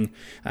think using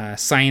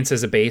science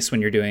as a base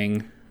when you're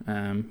doing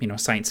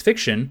science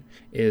fiction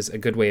is a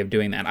good way of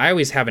doing that. I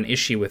always have an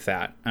issue with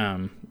that,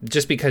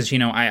 just because,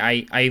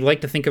 I like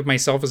to think of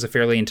myself as a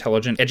fairly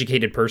intelligent,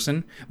 educated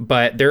person,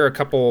 but there are a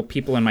couple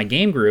people in my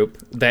game group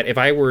that if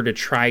I were to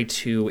try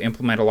to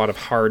implement a lot of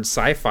hard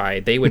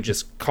sci-fi, they would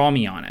just call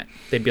me on it.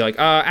 They'd be like,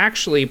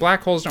 actually,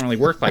 black holes don't really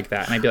work like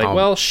that. And I'd be like,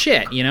 well,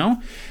 shit,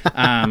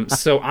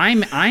 So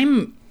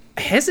I'm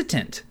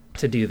hesitant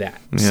to do that.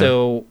 Yeah.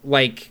 So,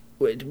 like,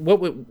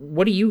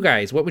 what do you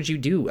guys, what would you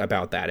do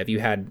about that if you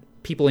had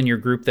people in your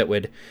group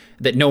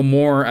that know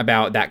more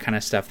about that kind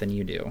of stuff than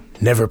you do?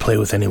 Never play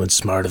with anyone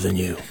smarter than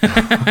you.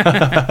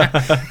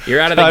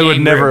 You're out of the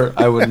game.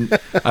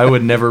 I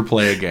would never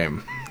play a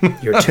game.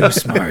 You're too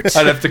smart.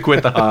 I'd have to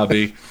quit the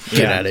hobby.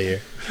 Get out of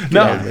here.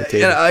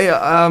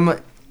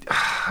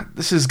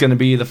 This is going to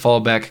be the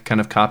fallback kind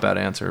of cop-out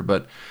answer,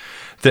 but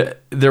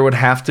there would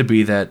have to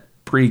be that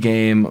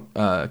pre-game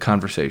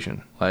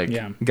conversation. Like,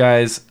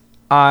 guys,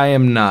 I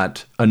am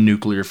not a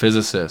nuclear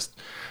physicist.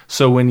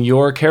 So when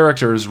your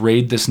characters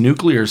raid this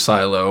nuclear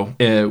silo,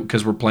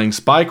 because we're playing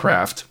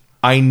Spycraft,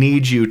 I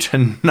need you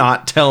to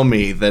not tell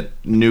me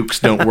that nukes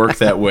don't work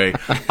that way.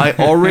 I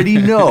already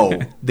know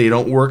they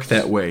don't work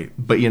that way.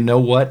 But you know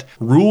what?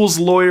 Rules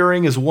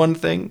lawyering is one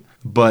thing,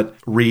 but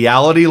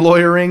reality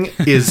lawyering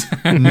is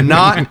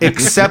not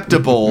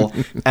acceptable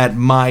at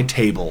my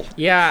table.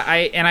 Yeah,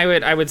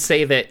 I would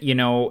say that,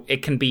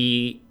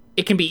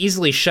 it can be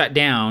easily shut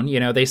down.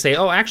 They say,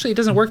 oh, actually, it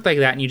doesn't work like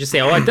that. And you just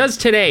say, oh, it does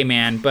today,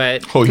 man.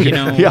 But, Oh,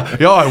 yeah,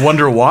 yeah, I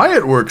wonder why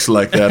it works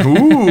like that.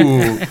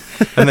 Ooh.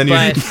 And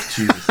then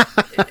Jesus.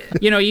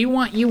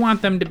 you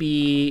want them to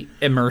be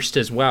immersed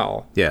as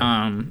well.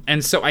 Yeah.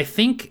 And so I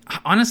think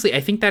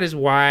that is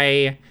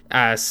why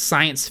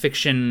science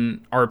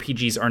fiction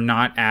RPGs are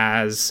not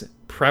as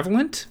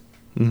prevalent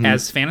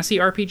as fantasy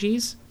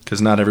RPGs.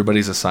 Because not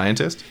everybody's a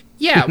scientist?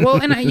 Yeah,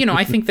 well, and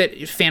I think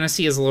that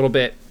fantasy is a little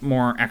bit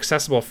more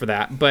accessible for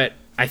that, but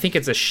I think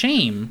it's a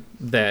shame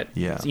that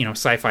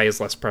sci-fi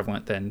is less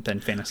prevalent than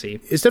fantasy.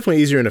 It's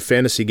definitely easier in a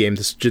fantasy game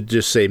to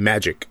just say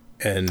magic,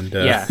 and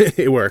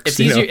it works.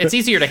 It's easier. It's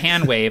easier to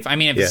hand wave. I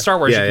mean, if it's Star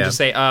Wars, you can just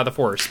say the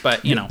Force.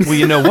 But Well,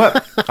 you know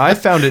what? I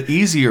found it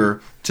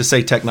easier to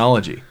say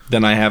technology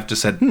than I have to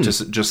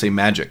just say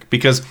magic,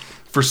 because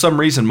for some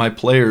reason my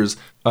players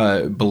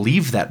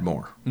believe that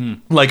more.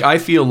 Like, I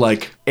feel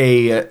like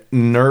a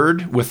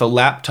nerd with a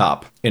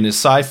laptop in his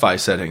sci-fi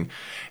setting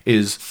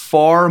is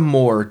far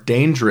more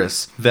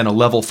dangerous than a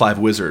level 5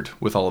 wizard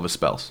with all of his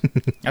spells.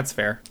 That's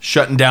fair.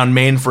 Shutting down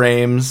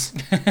mainframes,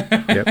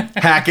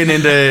 hacking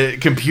into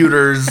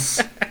computers,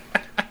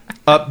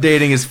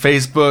 updating his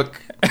Facebook.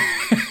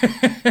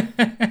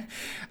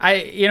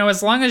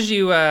 As long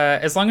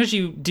as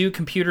you do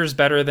computers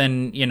better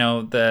than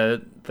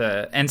the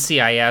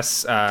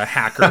NCIS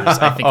hackers,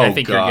 I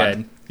think you're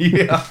good.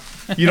 Yeah.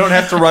 You don't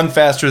have to run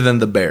faster than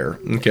the bear.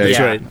 Okay. That's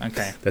right.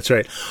 Okay. That's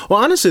right.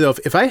 Well, honestly, though,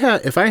 if I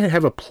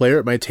have a player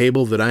at my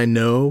table that I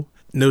know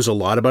knows a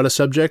lot about a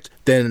subject,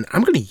 then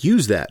I'm going to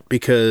use that,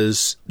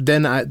 because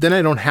then I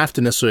don't have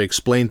to necessarily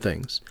explain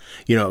things.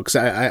 Because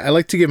I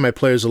like to give my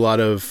players a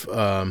lot of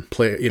a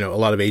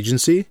lot of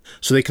agency,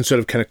 so they can sort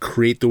of kind of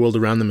create the world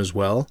around them as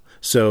well.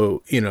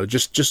 So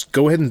just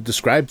go ahead and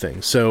describe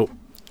things. So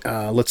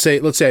let's say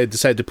I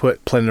decide to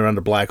put Planet Around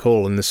a Black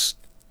Hole in this.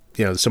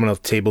 Someone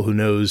at the table who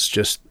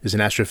knows is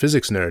an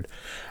astrophysics nerd.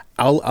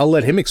 I'll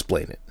let him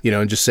explain it,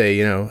 and just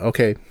say,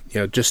 okay,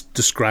 just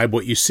describe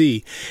what you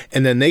see,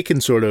 and then they can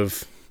sort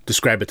of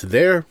describe it to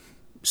their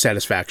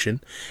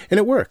satisfaction, and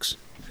it works,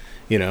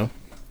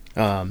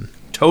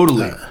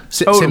 Totally.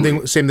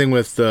 Same thing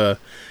with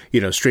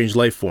strange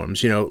life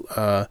forms.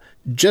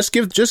 Just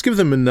give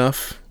them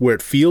enough where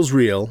it feels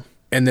real,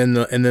 and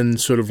then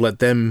sort of let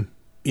them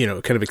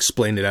kind of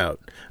explain it out,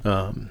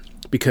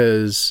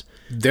 because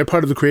they're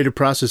part of the creative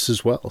process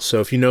as well.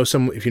 So if you know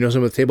someone at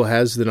the table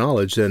has the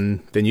knowledge,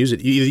 then use it.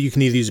 You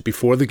can either use it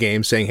before the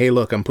game, saying, "Hey,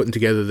 look, I'm putting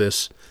together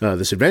this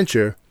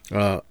adventure.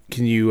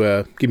 Can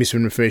you give me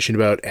some information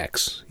about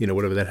X?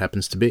 Whatever that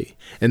happens to be."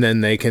 And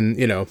then they can,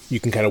 you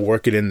can kind of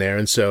work it in there,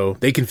 and so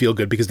they can feel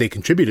good because they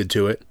contributed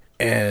to it.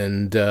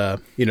 And they're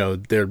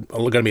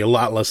going to be a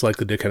lot less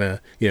likely to kind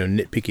of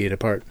nitpicky it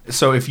apart.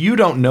 So if you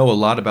don't know a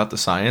lot about the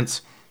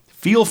science,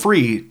 feel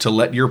free to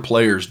let your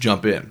players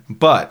jump in.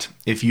 But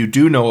if you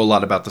do know a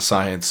lot about the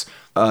science,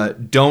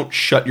 don't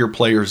shut your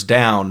players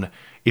down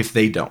if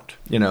they don't.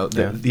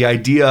 The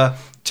idea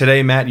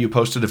today, Matt, you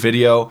posted a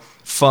video.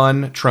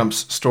 Fun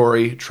trumps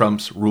story,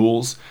 trumps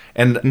rules.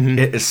 And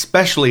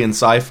especially in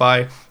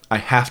sci-fi, I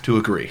have to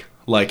agree.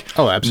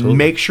 Absolutely.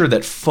 Make sure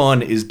that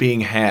fun is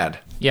being had.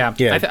 Yeah.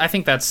 I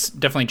think that's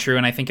definitely true,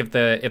 and I think if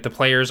the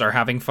players are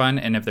having fun,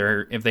 and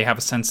if they have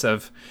a sense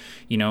of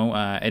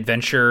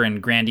adventure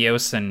and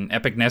grandiose and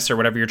epicness or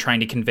whatever you're trying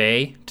to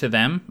convey to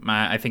them,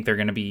 I think they're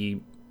going to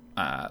be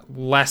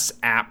less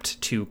apt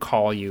to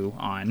call you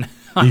on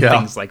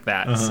things like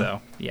that.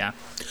 So yeah.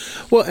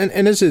 Well,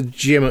 and as a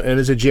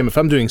GM, if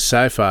I'm doing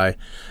sci-fi,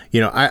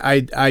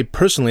 I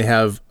personally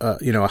have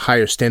a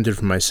higher standard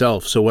for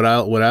myself. So what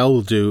I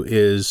will do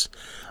is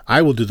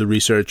I will do the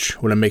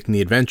research when I'm making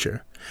the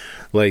adventure.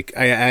 Like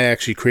I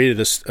actually created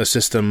a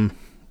system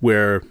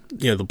where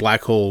the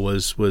black hole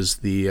was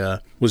at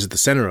the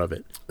center of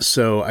it.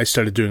 So I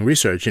started doing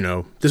research.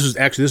 This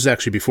is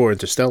actually before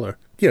Interstellar.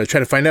 Trying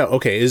to find out,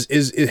 okay,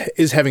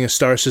 is having a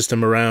star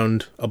system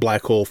around a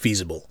black hole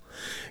feasible?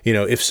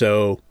 If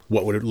so,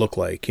 what would it look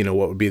like?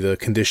 What would be the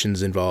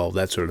conditions involved?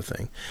 That sort of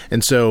thing.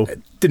 And so I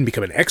didn't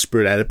become an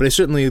expert at it, but I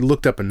certainly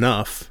looked up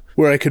enough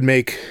where I could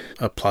make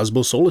a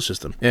plausible solar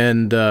system.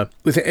 And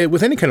with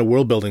any kind of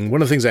world building,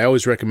 one of the things I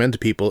always recommend to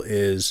people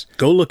is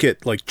go look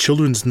at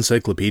children's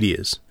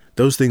encyclopedias.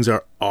 Those things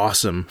are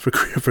awesome for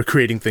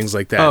creating things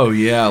like that. Oh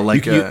yeah,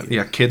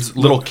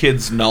 little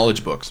kids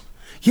knowledge books.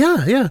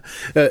 Yeah.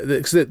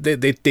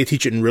 They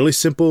teach it in really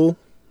simple,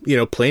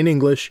 plain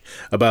English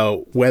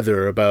about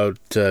weather, about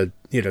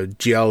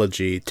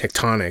geology,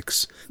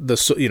 tectonics,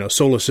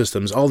 solar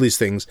systems, all these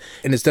things,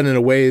 and it's done in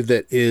a way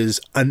that is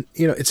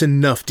it's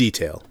enough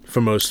detail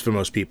for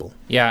most people.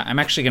 Yeah, I'm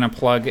actually going to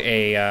plug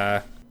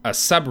a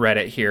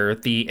subreddit here,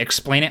 the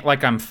Explain It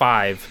Like I'm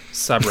 5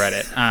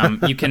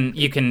 subreddit.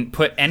 You can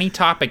put any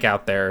topic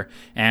out there,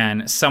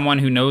 and someone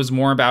who knows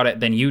more about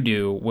it than you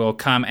do will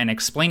come and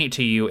explain it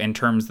to you in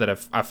terms that a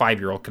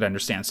 5-year-old could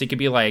understand. So you could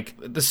be like,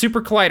 the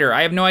Super Collider,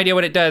 I have no idea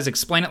what it does,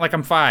 explain it like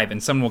I'm 5.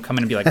 And someone will come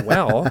in and be like,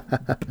 well,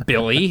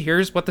 Billy,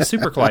 here's what the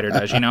Super Collider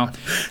does,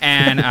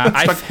 And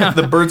I found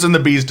the birds and the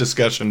bees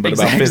discussion, but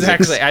about physics.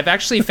 Exactly. I've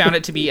actually found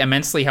it to be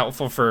immensely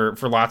helpful for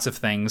lots of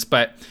things.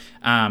 But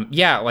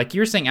like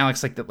you're saying,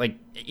 Alex,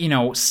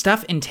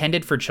 stuff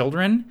intended for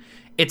children,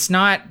 it's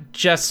not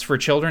just for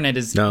children. It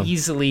is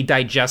easily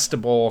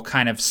digestible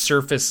kind of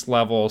surface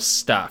level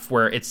stuff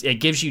where it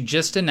gives you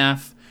just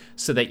enough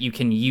so that you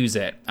can use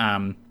it.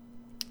 I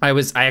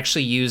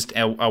actually used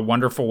a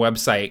wonderful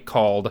website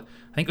called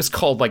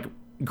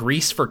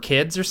Grease for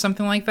Kids or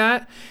something like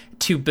that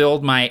to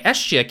build my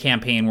Estia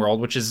campaign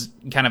world, which is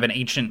kind of an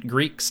ancient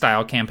Greek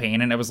style campaign.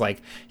 And it was like,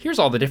 here's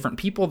all the different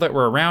people that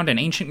were around in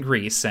ancient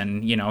Greece,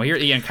 and here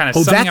kind of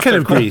summing that up kind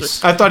their of culture.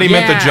 Greece. I thought he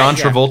meant the John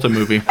Travolta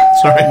movie.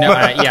 Sorry.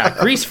 No,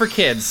 Grease for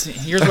Kids.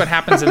 Here's what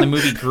happens in the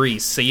movie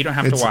Grease, so you don't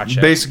have to watch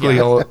it. Basically,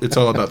 it's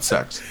all about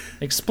sex.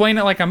 Explain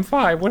it like I'm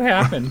 5. What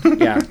happened?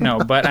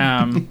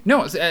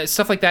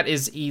 Stuff like that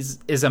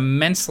is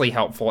immensely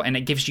helpful, and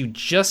it gives you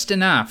just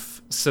enough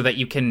so that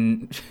you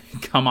can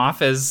come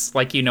off as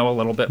like a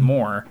little bit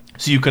more.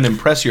 So you can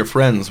impress your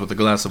friends with a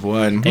glass of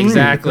wine.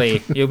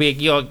 Exactly. You'll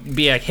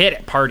be a hit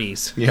at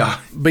parties. Yeah.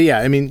 But yeah,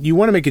 I mean, you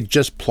want to make it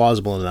just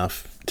plausible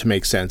enough to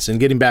make sense. And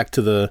getting back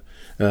to the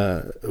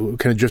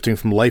kind of drifting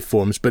from life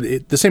forms, but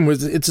it's the same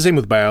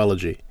with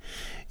biology.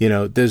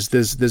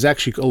 There's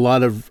actually a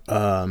lot of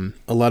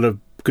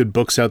good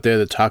books out there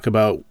that talk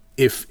about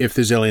if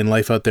there's alien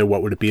life out there,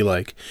 what would it be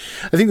like?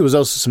 I think there was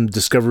also some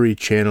Discovery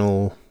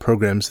Channel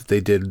programs that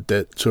they did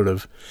that sort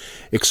of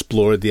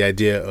explored the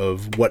idea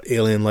of what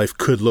alien life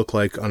could look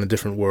like on a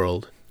different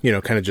world.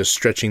 Kind of just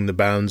stretching the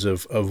bounds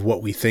of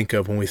what we think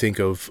of when we think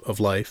of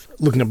life.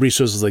 Looking up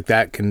resources like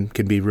that can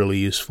be really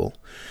useful.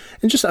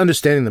 And just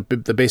understanding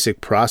the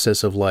basic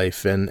process of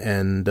life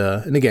and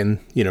again,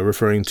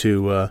 referring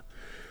to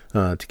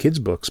kids'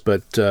 books,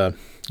 but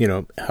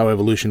how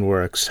evolution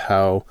works,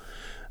 how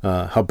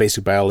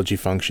basic biology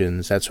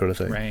functions, that sort of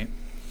thing. Right.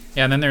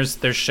 Yeah, and then there's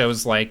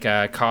shows like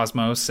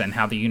Cosmos and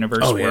how the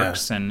universe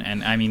works, and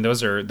I mean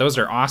those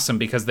are awesome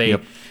because they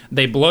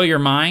blow your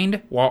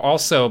mind while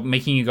also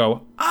making you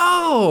go,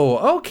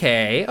 oh,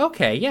 okay,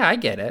 yeah, I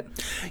get it.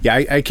 Yeah,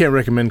 I can't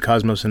recommend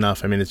Cosmos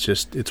enough. I mean, it's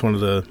one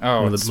of the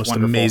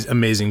most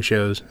amazing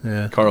shows.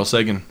 Yeah, Carl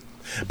Sagan.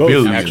 Both,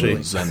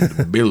 billions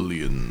and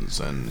billions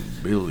and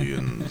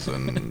billions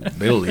and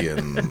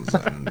billions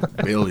and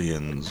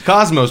billions.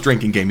 Cosmos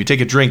drinking game. You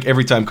take a drink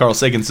every time Carl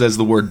Sagan says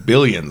the word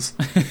billions.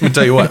 Let me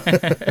tell you what.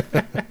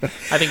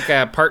 I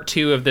think part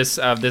 2 of this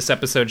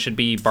episode should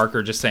be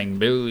Barker just saying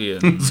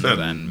billions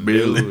and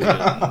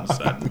billions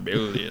and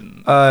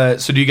billions.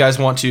 So do you guys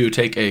want to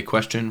take a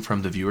question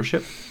from the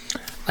viewership?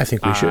 I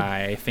think we should.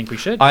 I think we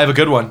should. I have a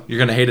good one. You're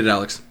going to hate it,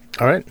 Alex.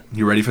 All right.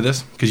 You ready for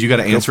this? Because you got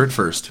to answer it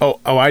first. Oh,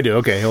 I do.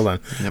 Okay, hold on.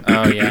 Yep.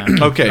 Oh, yeah.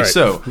 Okay, right.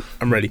 So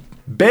I'm ready.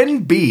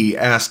 Ben B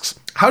asks,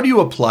 how do you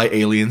apply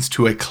aliens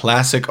to a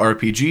classic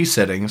RPG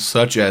setting,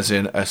 such as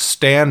in a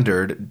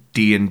standard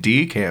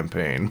D&D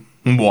campaign?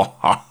 Thank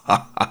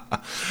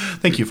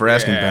you for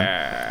asking,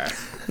 Ben.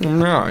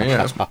 No,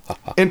 yes.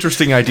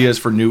 Interesting ideas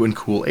for new and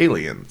cool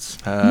aliens.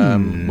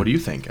 What do you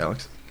think,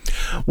 Alex?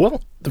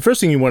 Well, the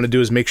first thing you want to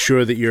do is make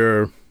sure that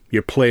your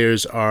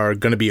players are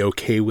going to be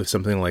okay with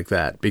something like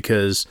that,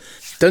 because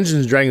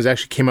Dungeons & Dragons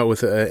actually came out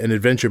with an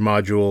adventure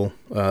module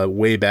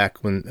way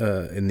back when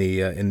in the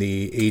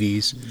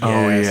 80s.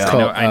 Oh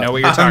yeah, I know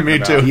what you're talking me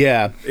about. too.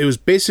 Yeah, it was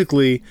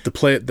basically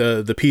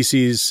the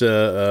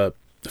PCs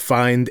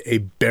find a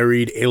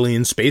buried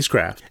alien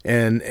spacecraft,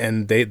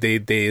 and they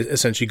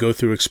essentially go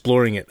through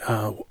exploring it.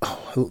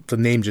 The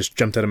name just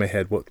jumped out of my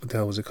head. What the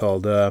hell was it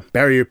called?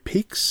 Barrier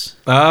Peaks?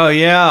 Oh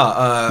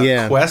yeah,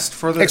 yeah. Quest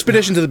for the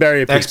Expedition to the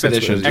Barrier Peaks.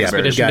 Expedition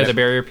to the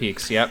Barrier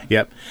Peaks.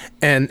 Yep.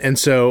 And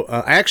so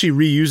I actually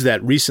reused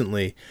that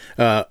recently.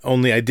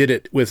 Only I did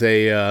it with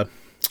ran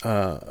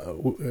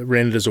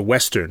it as a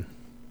Western.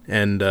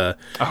 And nice.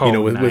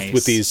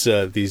 with these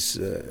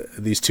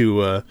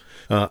two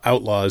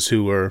outlaws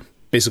who were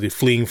basically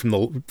fleeing from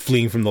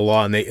the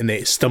law, and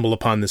they stumble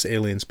upon this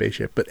alien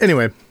spaceship. But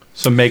anyway,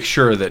 so make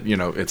sure that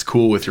it's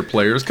cool with your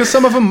players, because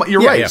some of them,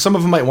 you're right. Yeah. Some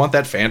of them might want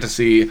that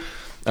fantasy,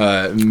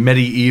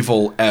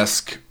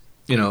 medieval-esque,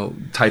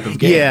 type of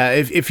game. Yeah,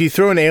 if you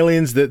throw in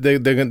aliens, it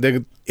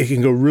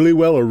can go really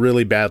well or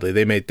really badly.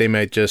 They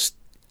might just,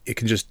 it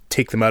can just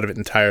take them out of it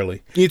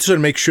entirely. You need to sort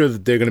of make sure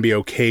that they're going to be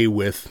okay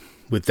with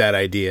that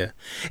idea,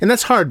 and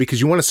that's hard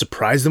because you want to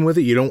surprise them with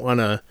it. You don't want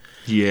to.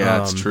 Yeah,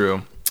 that's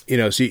true.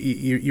 So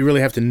you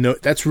really have to know.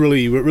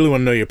 You really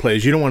want to know your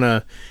players. You don't want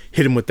to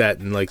hit them with that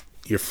and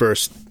your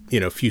first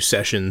few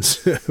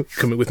sessions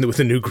coming with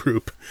a new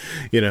group.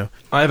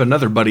 I have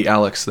another buddy,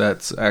 Alex,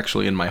 that's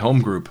actually in my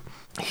home group.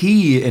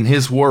 He, in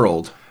his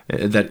world,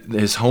 that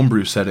his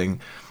homebrew setting,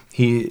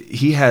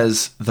 he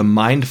has the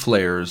mind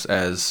flayers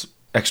as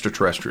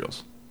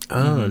extraterrestrials.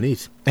 Oh,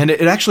 neat. And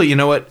it actually, you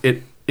know what?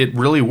 It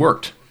really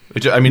worked.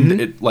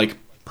 It like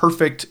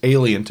perfect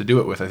alien to do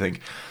it with, I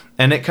think.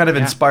 And it kind of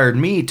inspired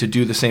me to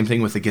do the same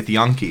thing with the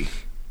Githyanki.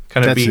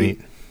 Kind of That's be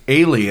neat.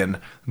 alien,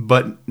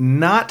 but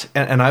not,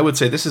 and I would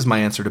say this is my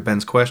answer to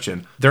Ben's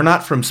question. They're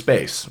not from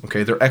space,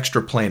 okay? They're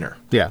extraplanar.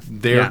 Yeah.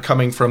 They're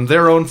coming from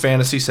their own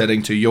fantasy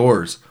setting to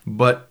yours,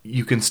 but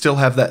you can still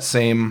have that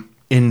same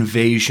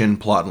invasion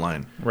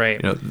plotline.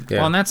 Right. Yeah.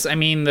 Well, and that's,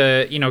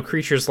 the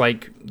creatures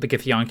like the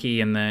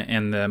Githyanki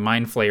and the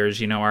Mind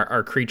Flayers,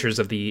 are creatures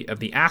of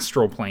the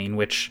astral plane,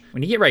 which,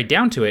 when you get right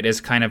down to it,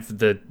 is kind of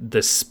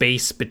the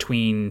space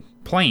between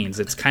planes.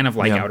 It's kind of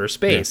like outer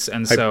space,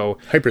 and so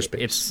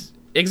hyperspace. It's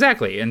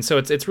exactly, and so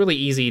it's really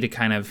easy to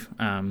kind of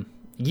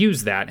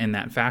use that in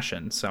that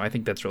fashion. So I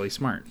think that's really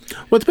smart.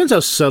 Well, it depends how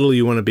subtle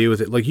you want to be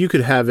with it. Like, you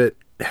could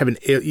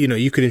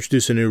you could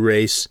introduce a new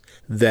race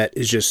that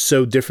is just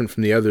so different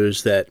from the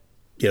others that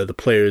the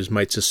players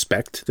might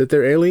suspect that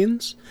they're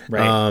aliens.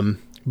 Right.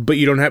 But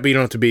you don't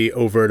have to be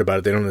overt about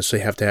it. They don't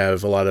necessarily have to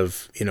have a lot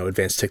of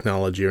advanced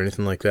technology or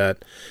anything like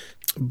that.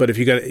 But if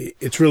you got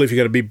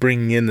to be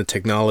bringing in the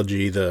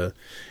technology, the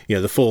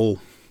full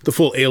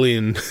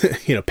alien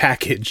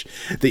package,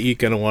 that you're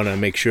going to want to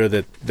make sure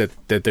that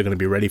they're going to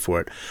be ready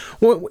for it.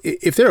 Well,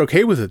 if they're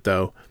okay with it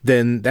though,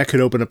 then that could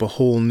open up a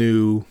whole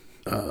new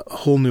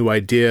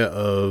idea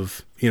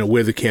of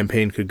where the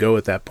campaign could go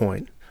at that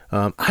point.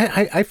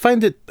 I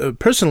find it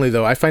personally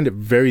though, I find it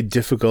very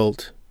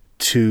difficult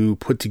to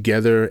put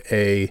together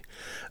a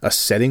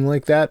setting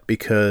like that,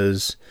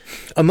 because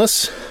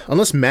unless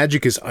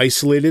magic is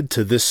isolated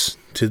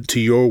to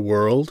your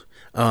world,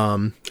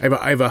 I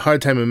have a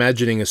hard time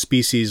imagining a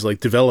species like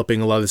developing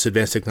a lot of this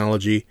advanced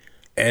technology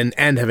and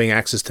having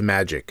access to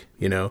magic,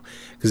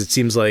 because it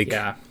seems like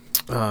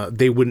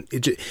they wouldn't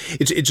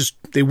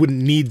they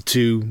wouldn't need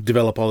to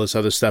develop all this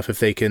other stuff if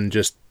they can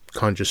just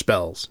conjure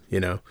spells.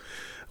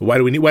 Why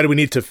do we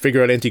need to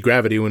figure out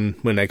anti-gravity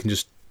when I can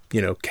just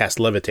cast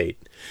levitate?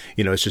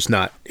 It's just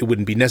not, it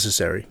wouldn't be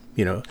necessary.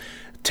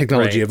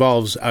 Technology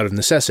evolves out of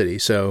necessity,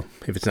 so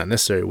if it's not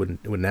necessary, it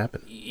wouldn't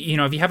happen.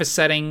 If you have a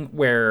setting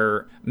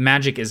where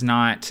magic is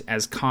not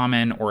as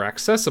common or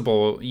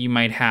accessible, you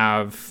might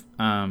have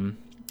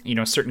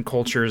certain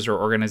cultures or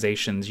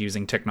organizations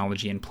using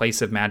technology in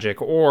place of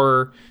magic,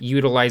 or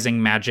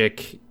utilizing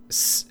magic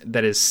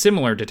that is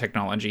similar to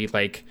technology.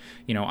 Like,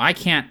 I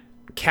can't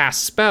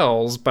cast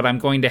spells, but I'm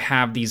going to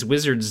have these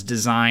wizards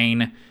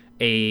design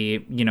a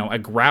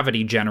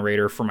gravity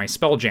generator for my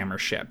Spelljammer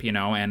ship,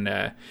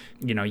 and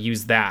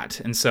use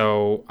that. And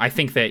so I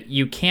think that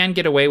you can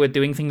get away with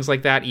doing things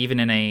like that even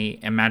in a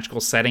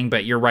magical setting.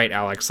 But you're right,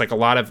 Alex. Like, a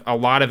lot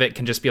of it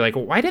can just be like,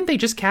 well, why didn't they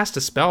just cast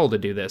a spell to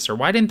do this, or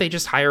why didn't they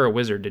just hire a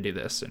wizard to do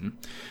this? And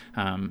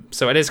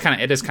so it is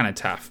kind of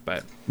tough.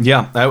 But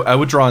yeah, I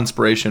would draw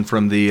inspiration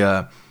from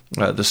the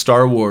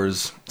Star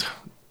Wars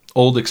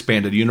old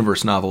expanded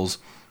universe novels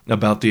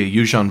about the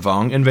Yuuzhan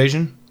Vong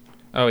invasion.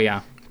 Oh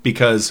yeah,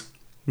 because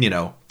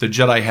the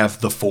Jedi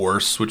have the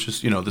Force, which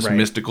is this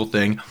mystical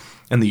thing,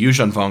 and the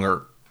Yuuzhan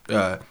Vong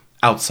are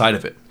outside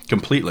of it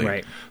completely.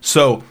 Right.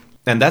 So,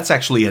 and that's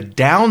actually a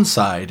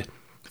downside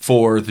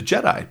for the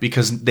Jedi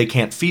because they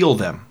can't feel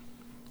them.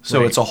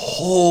 So it's a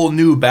whole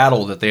new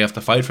battle that they have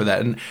to fight for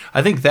that. And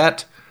I think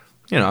that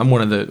I'm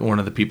one of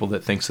the people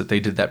that thinks that they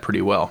did that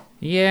pretty well.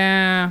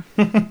 Yeah.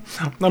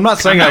 I'm not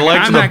saying I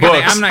liked the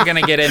books. I'm not going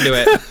to get into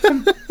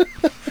it.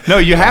 No,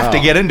 you have to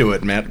get into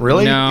it, Matt.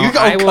 Really? No,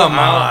 come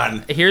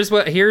on. Here's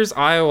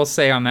I will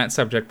say on that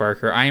subject,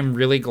 Barker. I am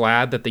really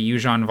glad that the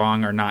Yuuzhan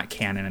Vong are not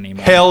canon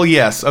anymore. Hell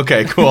yes.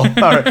 Okay, cool. All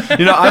right.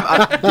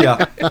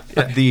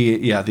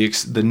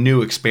 The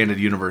new expanded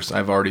universe.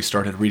 I've already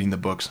started reading the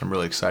books. I'm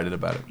really excited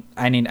about it.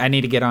 I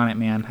need to get on it,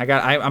 man.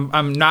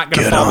 I'm not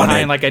going to fall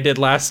behind like I did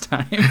last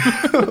time.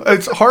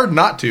 It's hard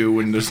not to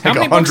when there's like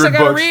 100 books. How many books I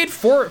got to read?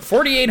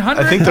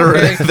 4,800? I think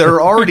there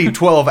are already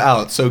 12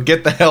 out, so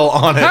get the hell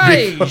on it.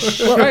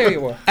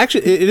 Hey,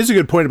 actually, it is a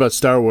good point about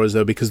Star Wars,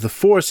 though, because the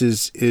Force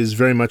is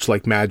very much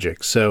like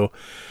magic. So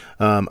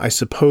I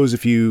suppose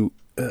if you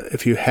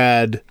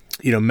had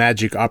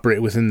magic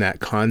operate within that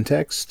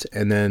context,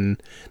 and then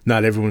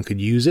not everyone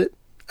could use it,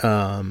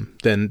 then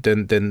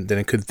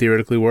it could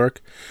theoretically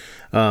work.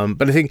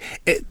 But I think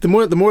the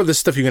more of this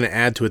stuff you're going to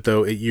add to it,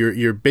 though,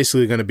 you're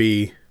basically going to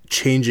be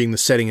changing the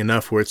setting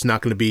enough where it's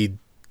not going to be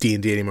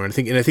D&D anymore. And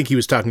I think he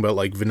was talking about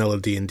like vanilla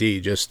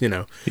D&D, just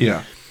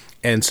Yeah.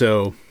 And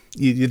so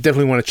you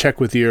definitely want to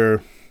check with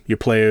your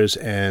players,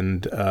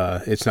 and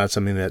it's not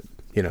something that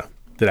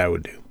that I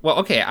would do. Well,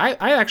 okay,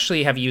 I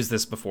actually have used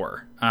this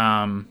before,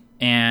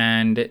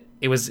 and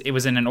it was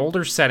in an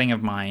older setting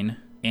of mine,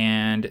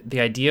 and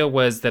the idea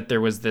was that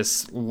there was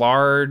this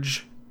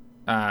large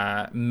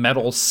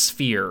metal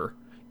sphere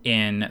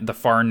in the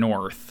far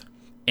north,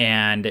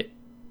 and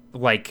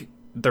like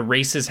the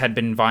races had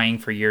been vying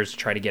for years to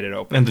try to get it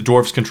open, And the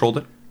dwarves controlled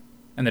it?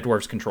 and the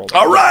dwarves controlled it.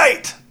 All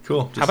right!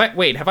 Cool. Have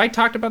I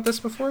talked about this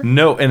before?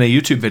 No, in a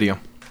YouTube video.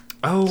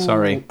 Oh,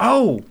 Sorry.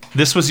 Oh,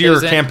 This was your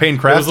was campaign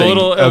crafting. It was a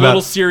about-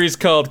 little series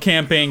called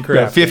Campaign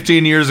Crafting.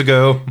 15 years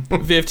ago.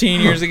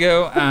 15 years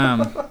ago.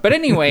 But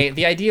anyway,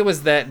 the idea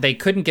was that they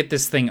couldn't get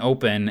this thing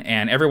open,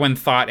 and everyone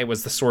thought it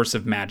was the source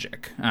of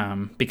magic.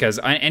 Because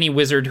any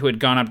wizard who had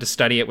gone up to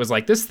study it was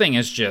like, this thing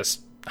is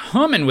just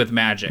humming with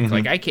magic.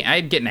 Like,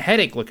 I'm getting a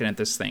headache looking at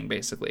this thing,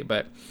 basically.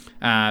 But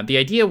the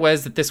idea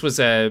was that this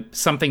was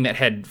something that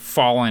had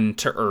fallen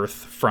to Earth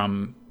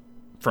from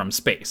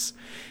space.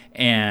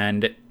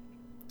 And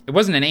it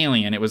wasn't an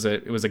alien, it was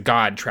a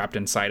god trapped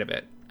inside of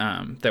it.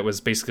 That was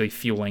basically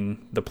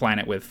fueling the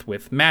planet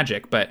with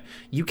magic. But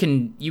you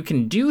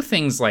can do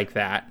things like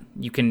that.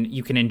 You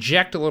can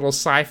inject a little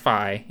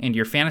sci-fi into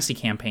your fantasy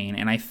campaign,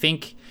 and I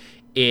think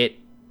it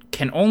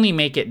can only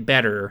make it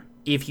better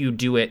if you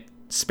do it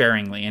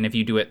sparingly and if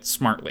you do it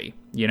smartly.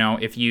 You know,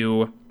 if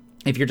you're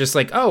just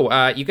like,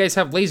 you guys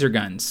have laser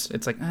guns,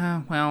 it's like,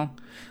 well,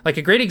 like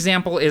a great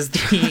example is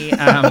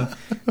the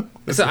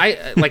so I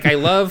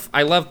love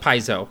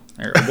Paizo.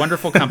 They're a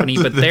wonderful company,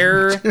 but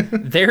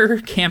their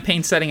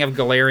campaign setting of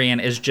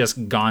Galarian is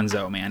just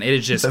gonzo, man. It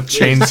is just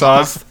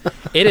Chainsaws.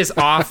 It is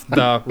off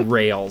the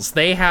rails.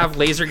 They have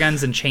laser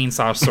guns and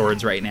chainsaw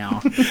swords right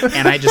now,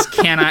 and I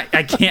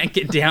can't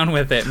get down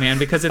with it, man,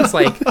 because it's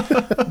like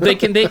they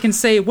can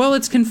say, well,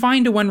 it's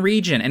confined to one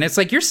region, and it's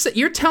like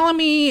you're telling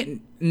me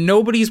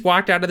nobody's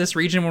walked out of this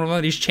region with one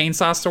of these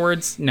chainsaw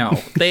swords? No,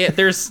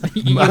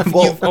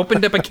 you've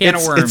opened up a can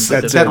of worms.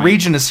 That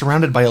region is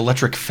surrounded by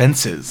electric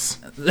fences.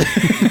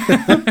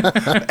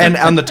 And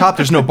on the top,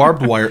 there's no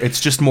barbed wire. It's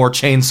just more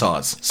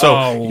chainsaws. So,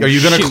 are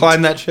you going to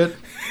climb that shit?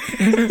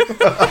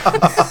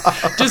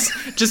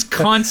 just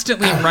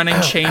constantly running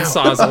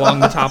chainsaws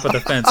along the top of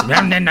the fence.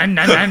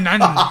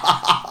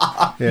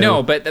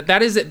 No, but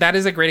that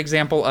is a great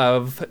example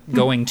of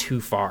going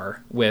too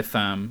far with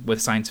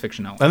science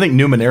fiction elements. I think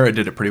Numenera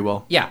did it pretty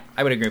well. Yeah,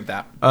 I would agree with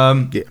that.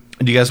 Do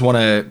you guys want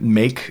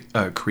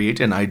to create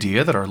an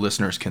idea that our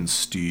listeners can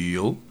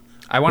steal?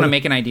 I want to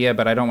make an idea,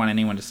 but I don't want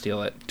anyone to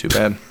steal it. Too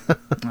bad.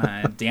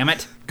 Damn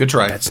it. Good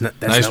try. That's not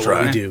try.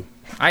 what we do.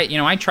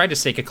 I tried to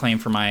stake a claim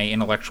for my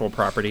intellectual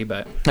property,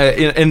 but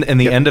in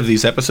the end of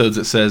these episodes,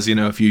 it says,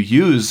 if you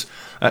use,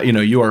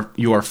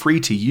 you are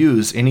free to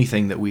use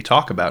anything that we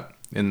talk about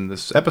in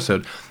this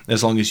episode,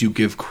 as long as you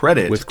give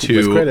credit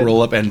to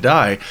Roll Up and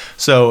Die.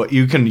 So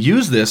you can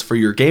use this for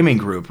your gaming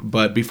group,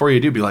 but before you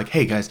do, be like,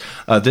 hey guys,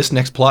 this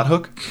next plot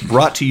hook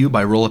brought to you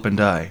by Roll Up and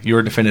Die,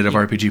 your definitive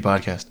RPG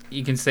podcast.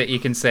 You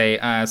can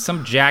say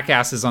some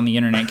jackasses on the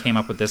internet came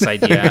up with this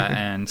idea,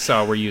 and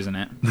so we're using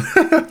it.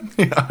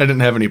 I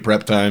didn't have any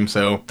prep time,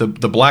 so the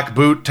Black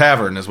Boot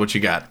Tavern is what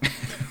you got.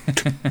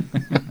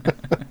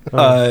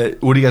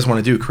 What do you guys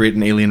want to do? Create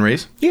an alien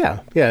race?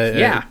 Yeah.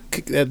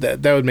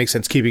 That would make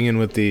sense, keeping in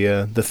with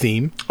the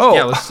theme. Oh,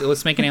 yeah.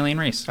 Let's make an alien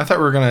race. I thought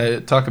we were going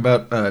to talk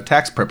about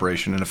tax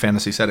preparation in a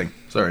fantasy setting.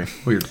 Sorry,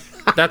 weird.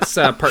 That's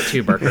part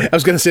 2, Barker. I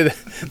was going to say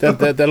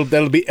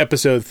that'll be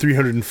episode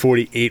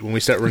 348 when we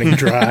start running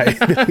dry.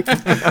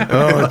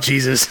 Oh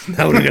Jesus!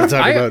 Now what are we going to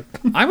talk about?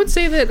 I would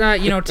say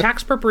that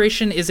tax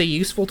preparation is a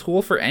useful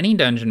tool for any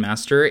dungeon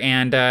master,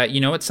 and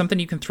it's something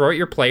you can throw at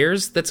your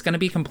players that's going to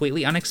be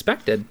completely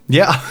unexpected.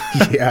 Yeah.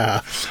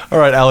 Yeah. All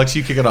right, Alex,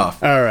 you kick it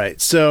off. All right.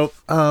 So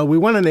we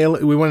want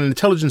an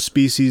intelligent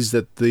species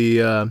that the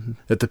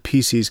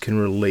PCs can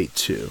relate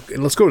to.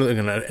 And let's go to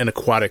an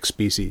aquatic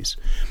species,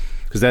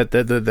 because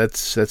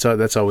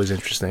that's always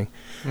interesting.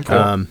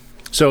 Okay.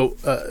 So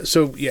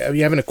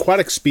you have an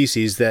aquatic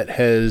species that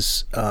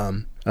has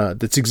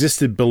that's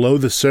existed below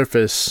the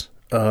surface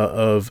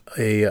of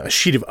a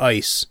sheet of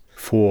ice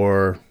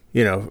for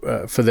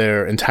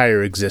their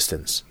entire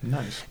existence.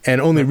 Nice.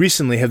 And only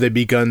recently have they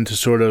begun to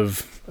sort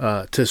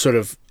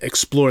of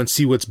explore and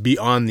see what's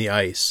beyond the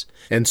ice.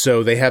 And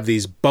so they have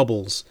these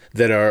bubbles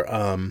that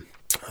are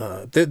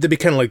they'd be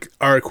kind of like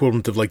our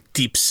equivalent of like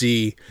deep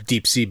sea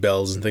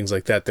bells and things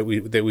like that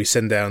we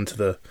send down to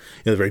the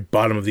the very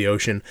bottom of the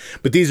ocean.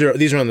 But these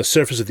are on the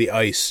surface of the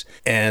ice,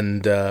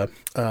 and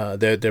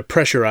they're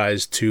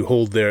pressurized to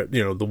hold their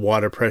the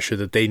water pressure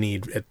that they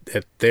need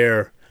at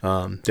their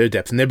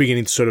depth, and they're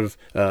beginning to sort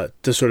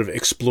of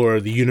explore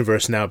the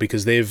universe now,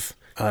 because they've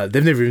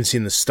never even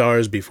seen the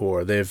stars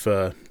before. They've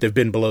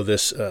been below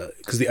this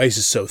because the ice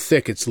is so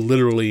thick. It's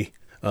literally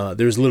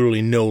there's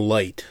literally no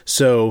light.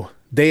 So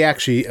they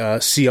actually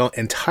see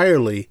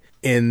entirely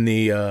in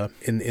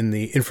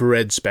the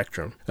infrared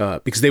spectrum,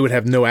 because they would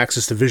have no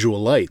access to visual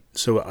light.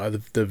 So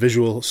the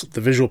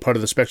visual part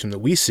of the spectrum that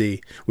we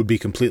see would be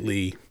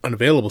completely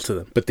unavailable to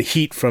them. But the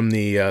heat from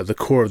the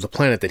core of the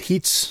planet that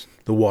heats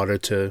the water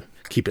to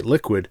keep it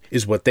liquid,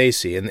 is what they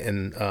see.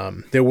 And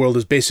their world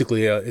is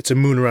basically it's a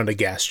moon around a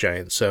gas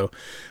giant, so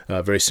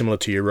very similar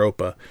to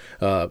Europa.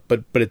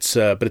 But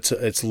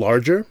it's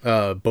larger.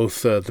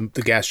 Both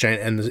the gas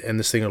giant and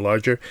this thing are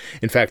larger.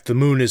 In fact, the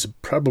moon is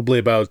probably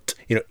about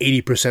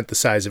 80% the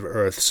size of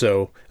Earth.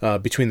 So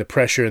between the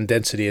pressure and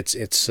density,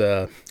 it's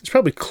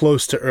probably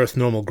close to Earth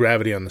normal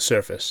gravity on the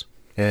surface.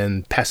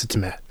 And pass it to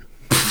Matt.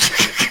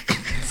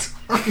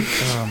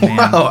 Oh, man.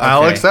 Wow,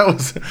 Alex, that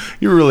was,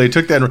 you really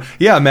took that.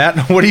 Yeah,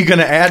 Matt, what are you going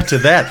to add to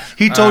that?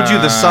 He told you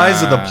the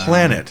size of the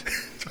planet.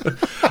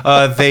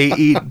 They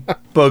eat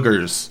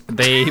boogers.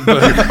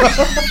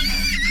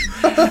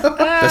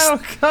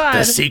 Oh, God.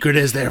 The secret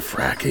is they're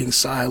fracking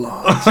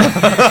Cylons.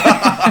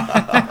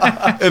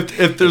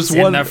 If there's It's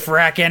one, in the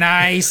fracking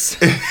ice.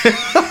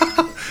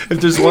 if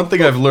there's one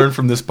thing I've learned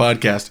from this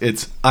podcast,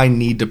 it's I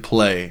need to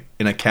play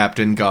in a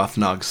Captain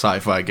Gothnog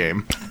sci-fi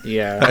game.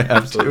 Yeah,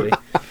 absolutely.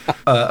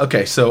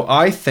 Okay, so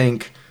I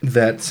think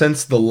that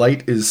since the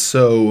light is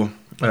so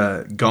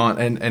gone,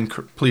 and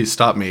please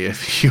stop me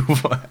if you,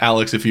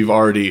 Alex, if you've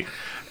already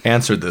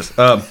answered this,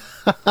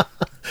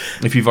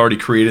 if you've already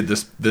created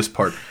this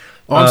part.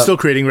 Oh, I'm still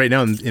creating right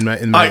now in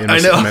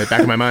my back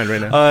of my mind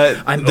right now.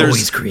 I'm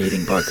always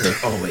creating, Barker.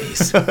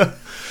 Always.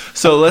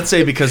 So let's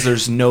say because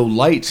there's no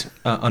light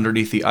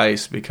underneath the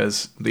ice,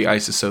 because the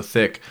ice is so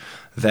thick,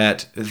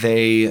 that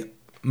they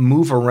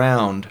move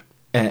around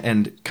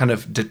and kind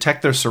of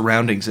detect their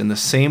surroundings in the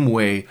same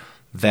way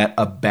that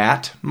a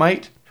bat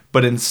might,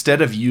 but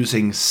instead of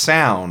using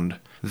sound,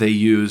 they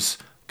use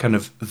kind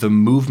of the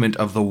movement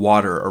of the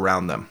water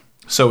around them.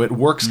 So it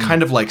works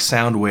kind of like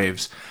sound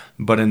waves,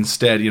 but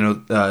instead,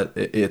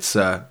 it's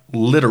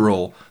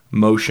literal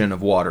motion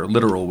of water,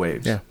 literal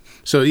waves. Yeah.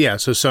 So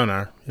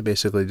sonar,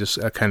 basically just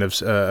a kind of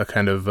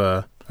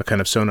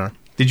sonar.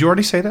 Did you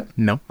already say that?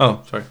 No.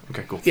 Oh, sorry.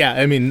 Okay, cool. Yeah,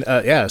 I mean,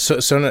 So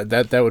sonar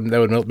that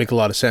would make a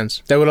lot of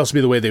sense. That would also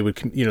be the way they would,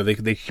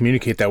 they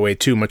communicate that way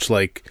too, much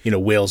like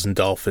whales and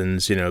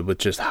dolphins, with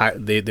just high.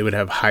 They would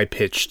have high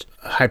pitched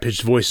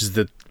voices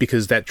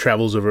because that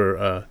travels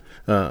over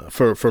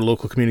for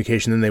local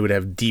communication. Then they would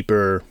have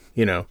deeper,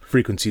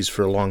 frequencies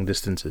for long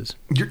distances.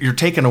 You're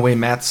taking away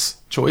Matt's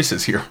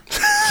choices here.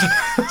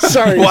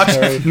 Sorry. Watch.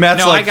 Sorry. Matt's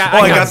No, like,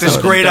 I got this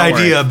something. great Don't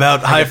idea worry.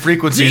 about high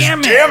frequencies.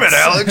 Damn it,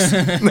 Alex.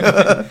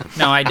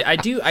 No,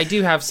 I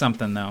do have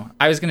something though.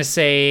 I was going to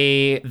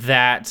say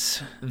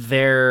that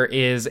there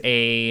is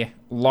a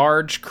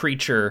large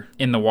creature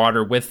in the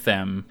water with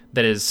them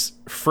that is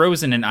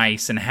frozen in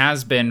ice and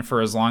has been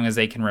for as long as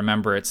they can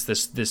remember. It's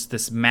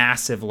this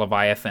massive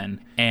Leviathan,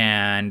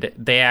 and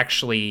they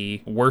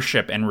actually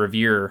worship and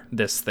revere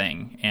this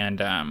thing, and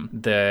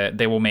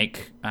they will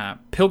make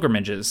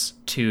pilgrimages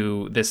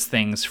to this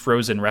thing's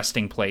frozen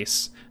resting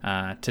place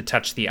to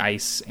touch the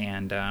ice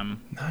and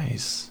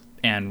Nice.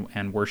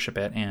 and worship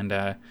it, and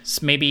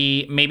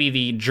maybe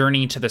the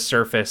journey to the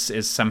surface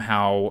is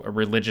somehow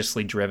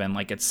religiously driven,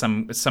 like it's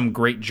some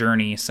great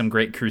journey, some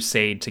great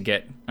crusade to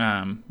get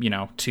to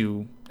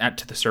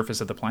the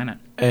surface of the planet.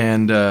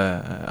 And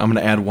I'm going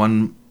to add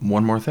one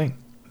more thing.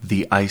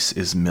 The ice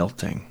is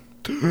melting.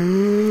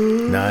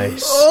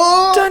 Nice.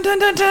 Dun dun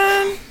dun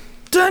dun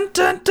dun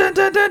dun dun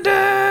dun dun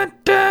dun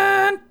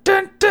dun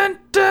dun dun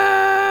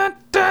dun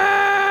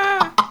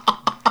dun.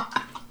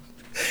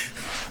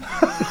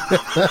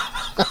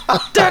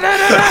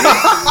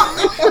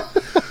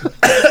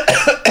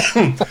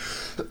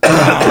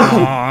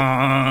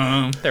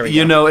 There we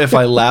go. If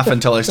I laugh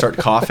until I start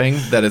coughing,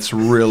 that it's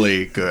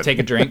really good. Take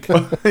a drink.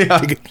 Take a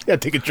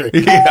drink.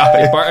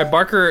 Yeah, If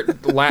Barker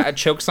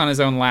chokes on his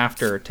own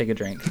laughter, take a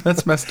drink.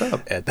 that's messed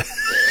up.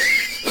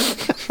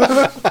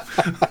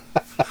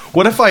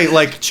 What if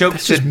I choke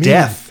to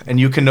death and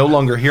you can no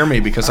longer hear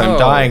me because I'm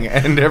dying?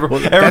 And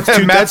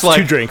That's Matt's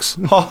two drinks.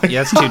 Oh,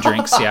 Yeah, it's 2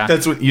 drinks. Yeah,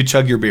 that's what you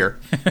chug your beer.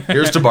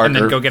 Here's to Barker. and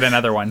then go get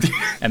another one,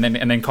 and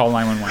then call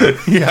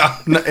 911. Yeah,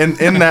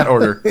 in that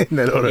order. In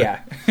that order.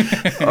 Yeah.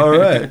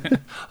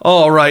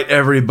 All right,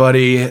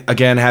 everybody.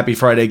 Again, happy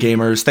Friday,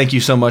 gamers. Thank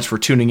you so much for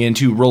tuning in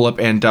to Roll Up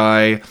and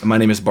Die. My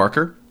name is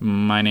Barker.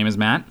 My name is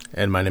Matt.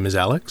 And my name is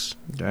Alex.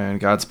 And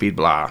Godspeed,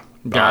 blah.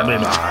 God.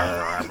 Rad,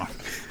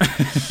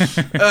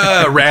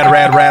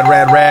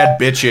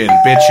 bitchin'.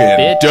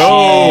 Bitchin'.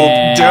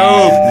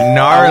 Dope,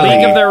 gnarly.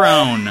 League of Their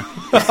Own.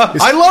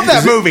 I love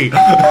that movie.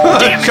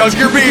 Chug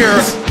your beer.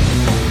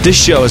 This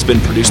show has been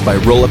produced by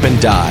Roll Up and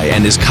Die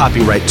and is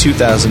copyright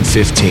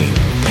 2015.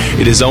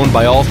 It is owned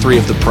by all 3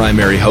 of the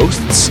primary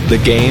hosts. The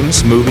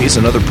games, movies,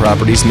 and other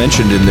properties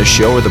mentioned in this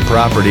show are the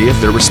property of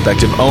their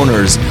respective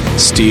owners.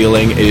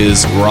 Stealing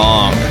is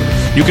wrong.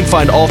 You can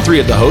find all 3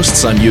 of the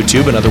hosts on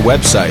YouTube and other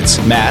websites.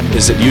 Matt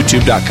is at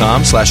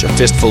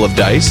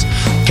youtube.com/afistfulofdice.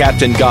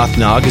 Captain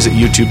Gothnog is at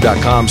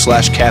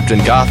youtube.com/Captain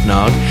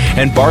Gothnog.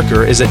 And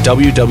Barker is at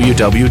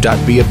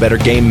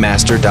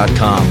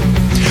www.beabettergamemaster.com.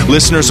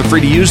 Listeners are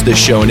free to use this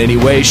show in any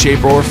way,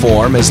 shape, or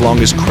form as long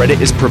as credit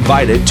is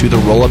provided to the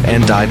Roll Up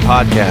and Die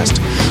podcast.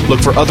 Look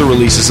for other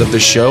releases of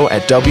this show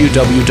at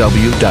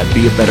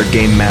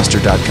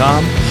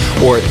www.beabettergamemaster.com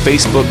or at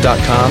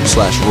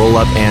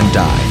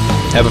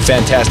facebook.com/rollupanddie. Have a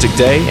fantastic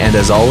day, and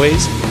as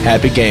always,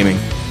 happy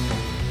gaming.